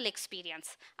personal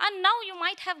experience. And now you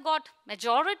might have got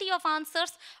majority of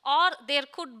answers, or there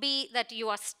could be that you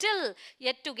are still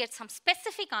yet to get some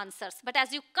specific answers. But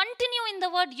as you continue in the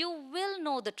word, you will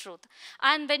know the truth.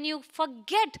 And when you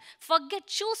forget,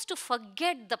 choose to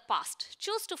forget the past.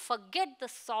 Choose to forget the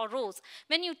sorrows.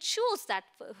 When you choose that,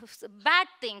 bad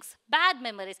things, bad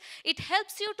memories, it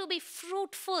helps you to be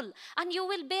fruitful, and you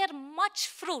will bear much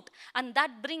fruit, and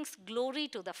that brings glory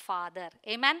to the Father.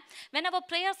 Amen. When our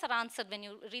prayers are answered, when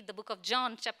you read the book of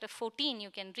John chapter 14, you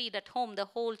can read at home the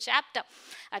whole chapter.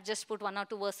 I just put 1 or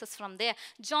 2 verses from there.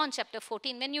 John chapter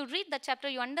 14. When you read the chapter,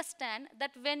 you understand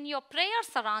that when your prayers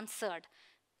are answered,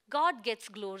 God gets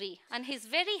glory, and He's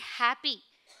very happy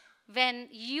when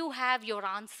you have your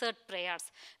answered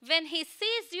prayers. When He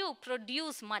sees you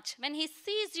produce much, when He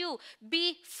sees you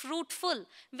be fruitful,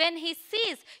 when He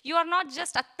sees you are not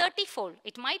just a 30-fold.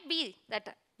 It might be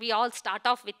that We all start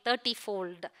off with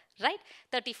 30-fold, right?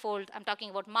 30-fold. I'm talking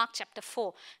about Mark chapter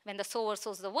 4. When the sower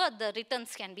sows the word, the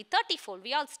returns can be 30-fold.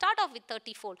 We all start off with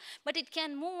 30-fold, but it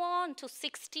can move on to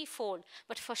 60-fold.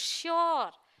 But for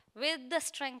sure, with the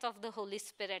strength of the Holy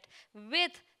Spirit,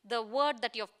 with the word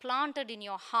that you have planted in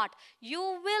your heart, you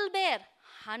will bear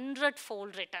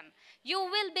 100-fold return. You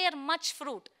will bear much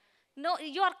fruit. No,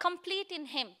 you are complete in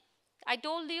Him. I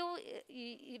told you,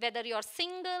 whether you are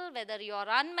single, whether you are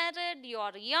unmarried, you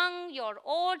are young, you are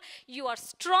old, you are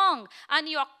strong, and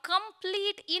you are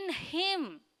complete in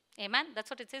Him. Amen.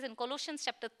 That's what it says in Colossians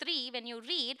chapter 3. When you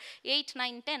read 8,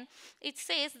 9, 10, it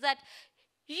says that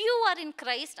you are in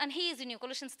Christ and He is in you.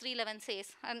 Colossians 3:11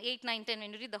 says, and 8, 9, 10,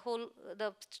 when you read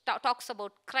the talks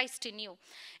about Christ in you,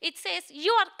 it says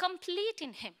you are complete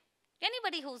in Him.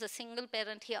 Anybody who's a single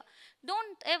parent here,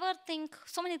 don't ever think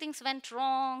so many things went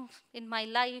wrong in my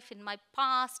life, in my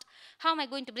past. How am I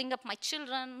going to bring up my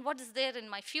children? What is there in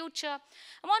my future?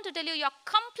 I want to tell you, you're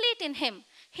complete in Him.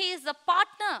 He is the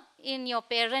partner in your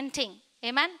parenting.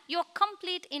 Amen? You're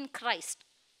complete in Christ.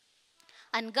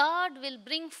 And God will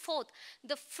bring forth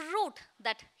the fruit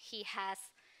that He has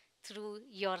through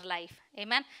your life.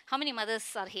 Amen? How many mothers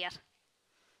are here?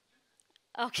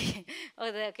 Okay,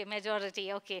 okay,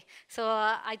 majority, okay. So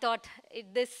I thought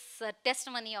this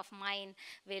testimony of mine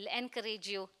will encourage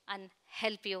you and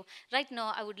help you. Right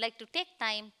now, I would like to take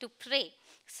time to pray.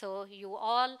 So you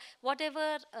all,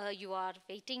 whatever you are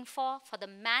waiting for the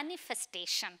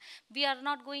manifestation, we are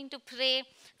not going to pray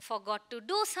for God to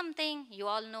do something. You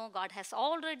all know God has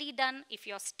already done. If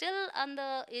you're still in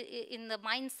the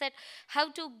mindset how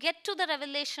to get to the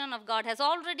revelation of God has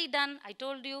already done, I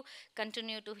told you,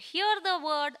 continue to hear the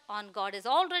word on God is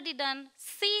already done.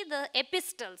 See the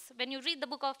epistles. When you read the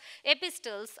book of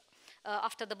epistles,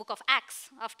 after the book of Acts.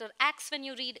 After Acts, when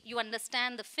you read, you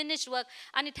understand the finished work,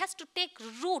 and it has to take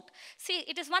root. See,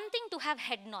 it is one thing to have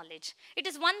head knowledge. It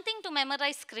is one thing to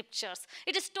memorize scriptures.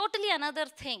 It is totally another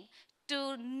thing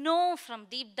to know from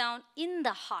deep down in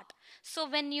the heart. So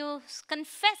when you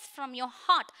confess from your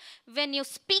heart, when you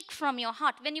speak from your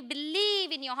heart, when you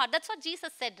believe in your heart, that's what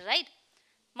Jesus said, right?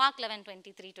 Mark 11,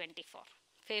 23, 24.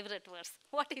 Favorite verse.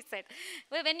 What he said.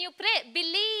 When you pray,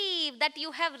 believe that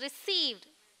you have received.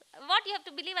 What you have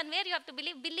to believe and where you have to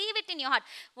believe it in your heart.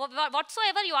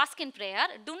 Whatsoever you ask in prayer,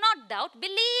 do not doubt.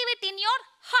 Believe it in your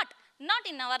heart, not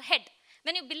in our head.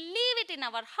 When you believe it in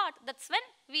our heart, that's when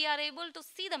we are able to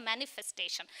see the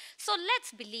manifestation. So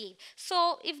let's believe.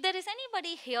 So if there is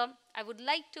anybody here, I would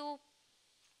like to,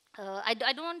 I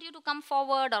don't want you to come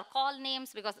forward or call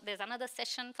names because there's another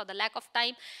session for the lack of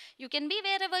time. You can be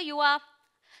wherever you are.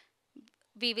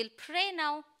 We will pray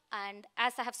now. And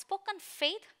as I have spoken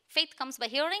faith, faith comes by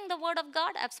hearing the word of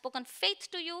God. I've spoken faith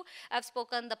to you. I've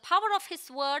spoken the power of His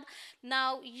word.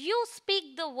 Now you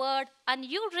speak the word and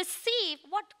you receive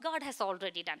what God has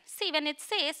already done. See, when it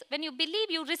says, when you believe,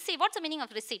 you receive. What's the meaning of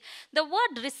receive? The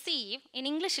word receive, in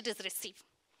English it is receive.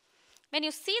 When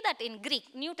you see that in Greek,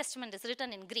 New Testament is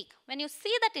written in Greek. When you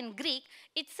see that in Greek,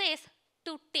 it says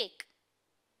to take.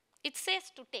 It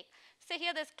says to take. Say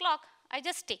here there's clock, I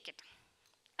just take it.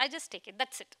 I just take it,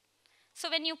 that's it. So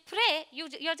when you pray,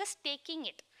 you're just taking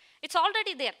it. It's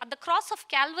already there. At the cross of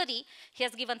Calvary, He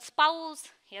has given spouse,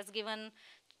 He has given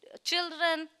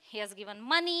children, He has given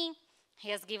money, He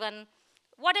has given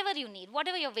whatever you need,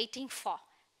 whatever you're waiting for.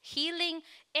 Healing,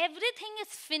 everything is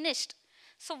finished.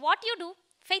 So what you do,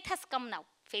 faith has come now.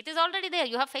 Faith is already there.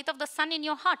 You have faith of the Son in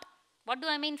your heart. What do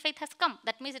I mean faith has come?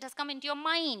 That means it has come into your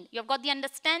mind. You have got the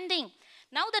understanding.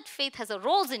 Now that faith has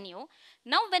arose in you,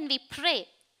 now when we pray,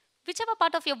 whichever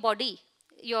part of your body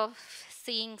you're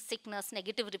seeing sickness,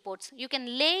 negative reports, you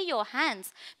can lay your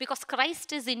hands because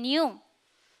Christ is in you.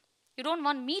 You don't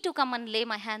want me to come and lay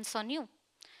my hands on you.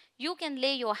 You can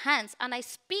lay your hands and I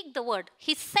speak the word.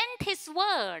 He sent His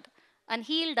word and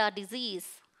healed our disease.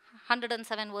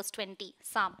 107 verse 20,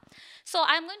 Psalm. So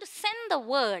I'm going to send the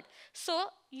word. So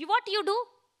what you do?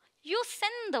 You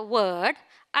send the word,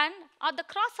 and at the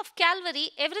cross of Calvary,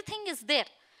 everything is there.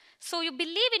 So you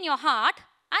believe in your heart,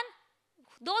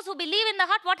 and those who believe in the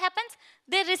heart, what happens?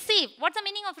 They receive. What's the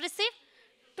meaning of receive?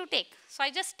 To take. So I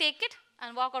just take it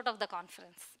and walk out of the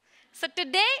conference. So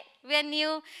today, when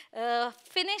you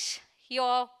finish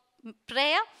your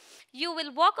prayer, you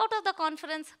will walk out of the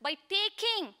conference by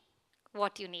taking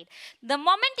what you need. The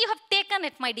moment you have taken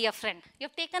it, my dear friend, you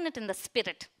have taken it in the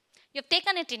spirit. You have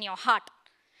taken it in your heart.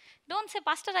 Don't say,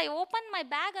 Pastor, I opened my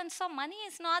bag and saw money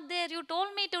is not there. You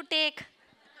told me to take.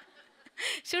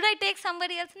 Should I take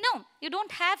somebody else? No, you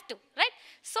don't have to, right?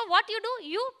 So what you do,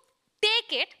 you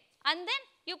take it and then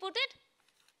you put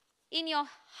it in your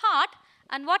heart,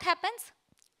 and what happens?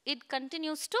 It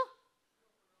continues to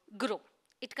grow.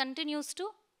 It continues to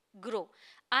grow.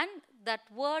 And that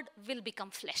word will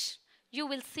become flesh. You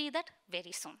will see that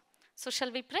very soon. So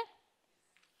shall we pray?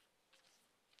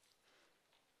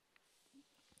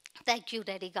 Thank you,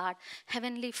 Daddy God.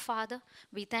 Heavenly Father,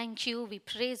 we thank you, we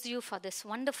praise you for this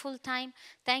wonderful time.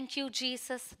 Thank you,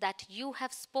 Jesus, that you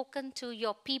have spoken to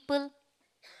your people.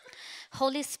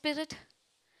 Holy Spirit,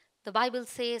 the Bible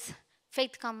says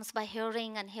faith comes by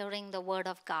hearing and hearing the word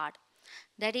of God.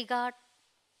 Daddy God,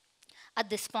 at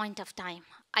this point of time,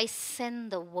 I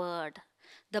send the word.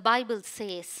 The Bible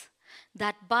says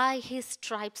that by his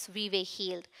stripes we were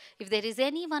healed. If there is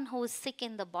anyone who is sick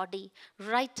in the body,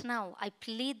 right now I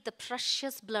plead the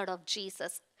precious blood of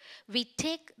Jesus. We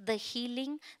take the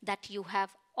healing that you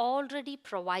have already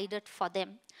provided for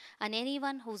them. And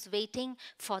anyone who's waiting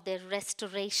for their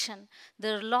restoration,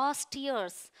 their lost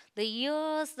years, the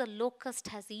years the locust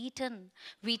has eaten,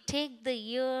 we take the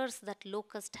years that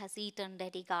locust has eaten,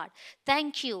 Daddy God.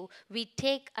 Thank you. We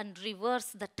take and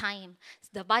reverse the time.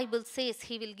 The Bible says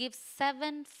he will give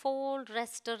sevenfold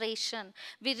restoration.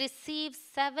 We receive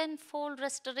sevenfold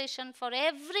restoration for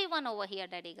everyone over here,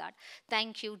 Daddy God.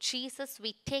 Thank you, Jesus.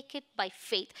 We take it by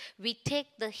faith. We take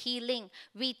the healing.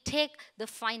 We take the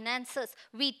finances.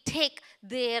 We take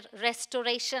their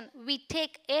restoration. We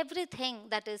take everything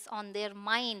that is on their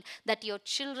mind that your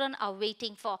children are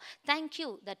waiting for. Thank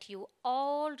you that you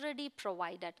already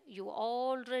provided. You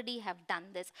already have done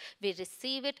this. We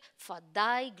receive it for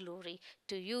thy glory.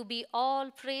 To you be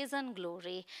all praise and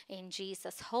glory. In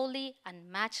Jesus' holy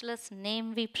and matchless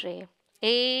name we pray.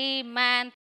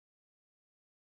 Amen.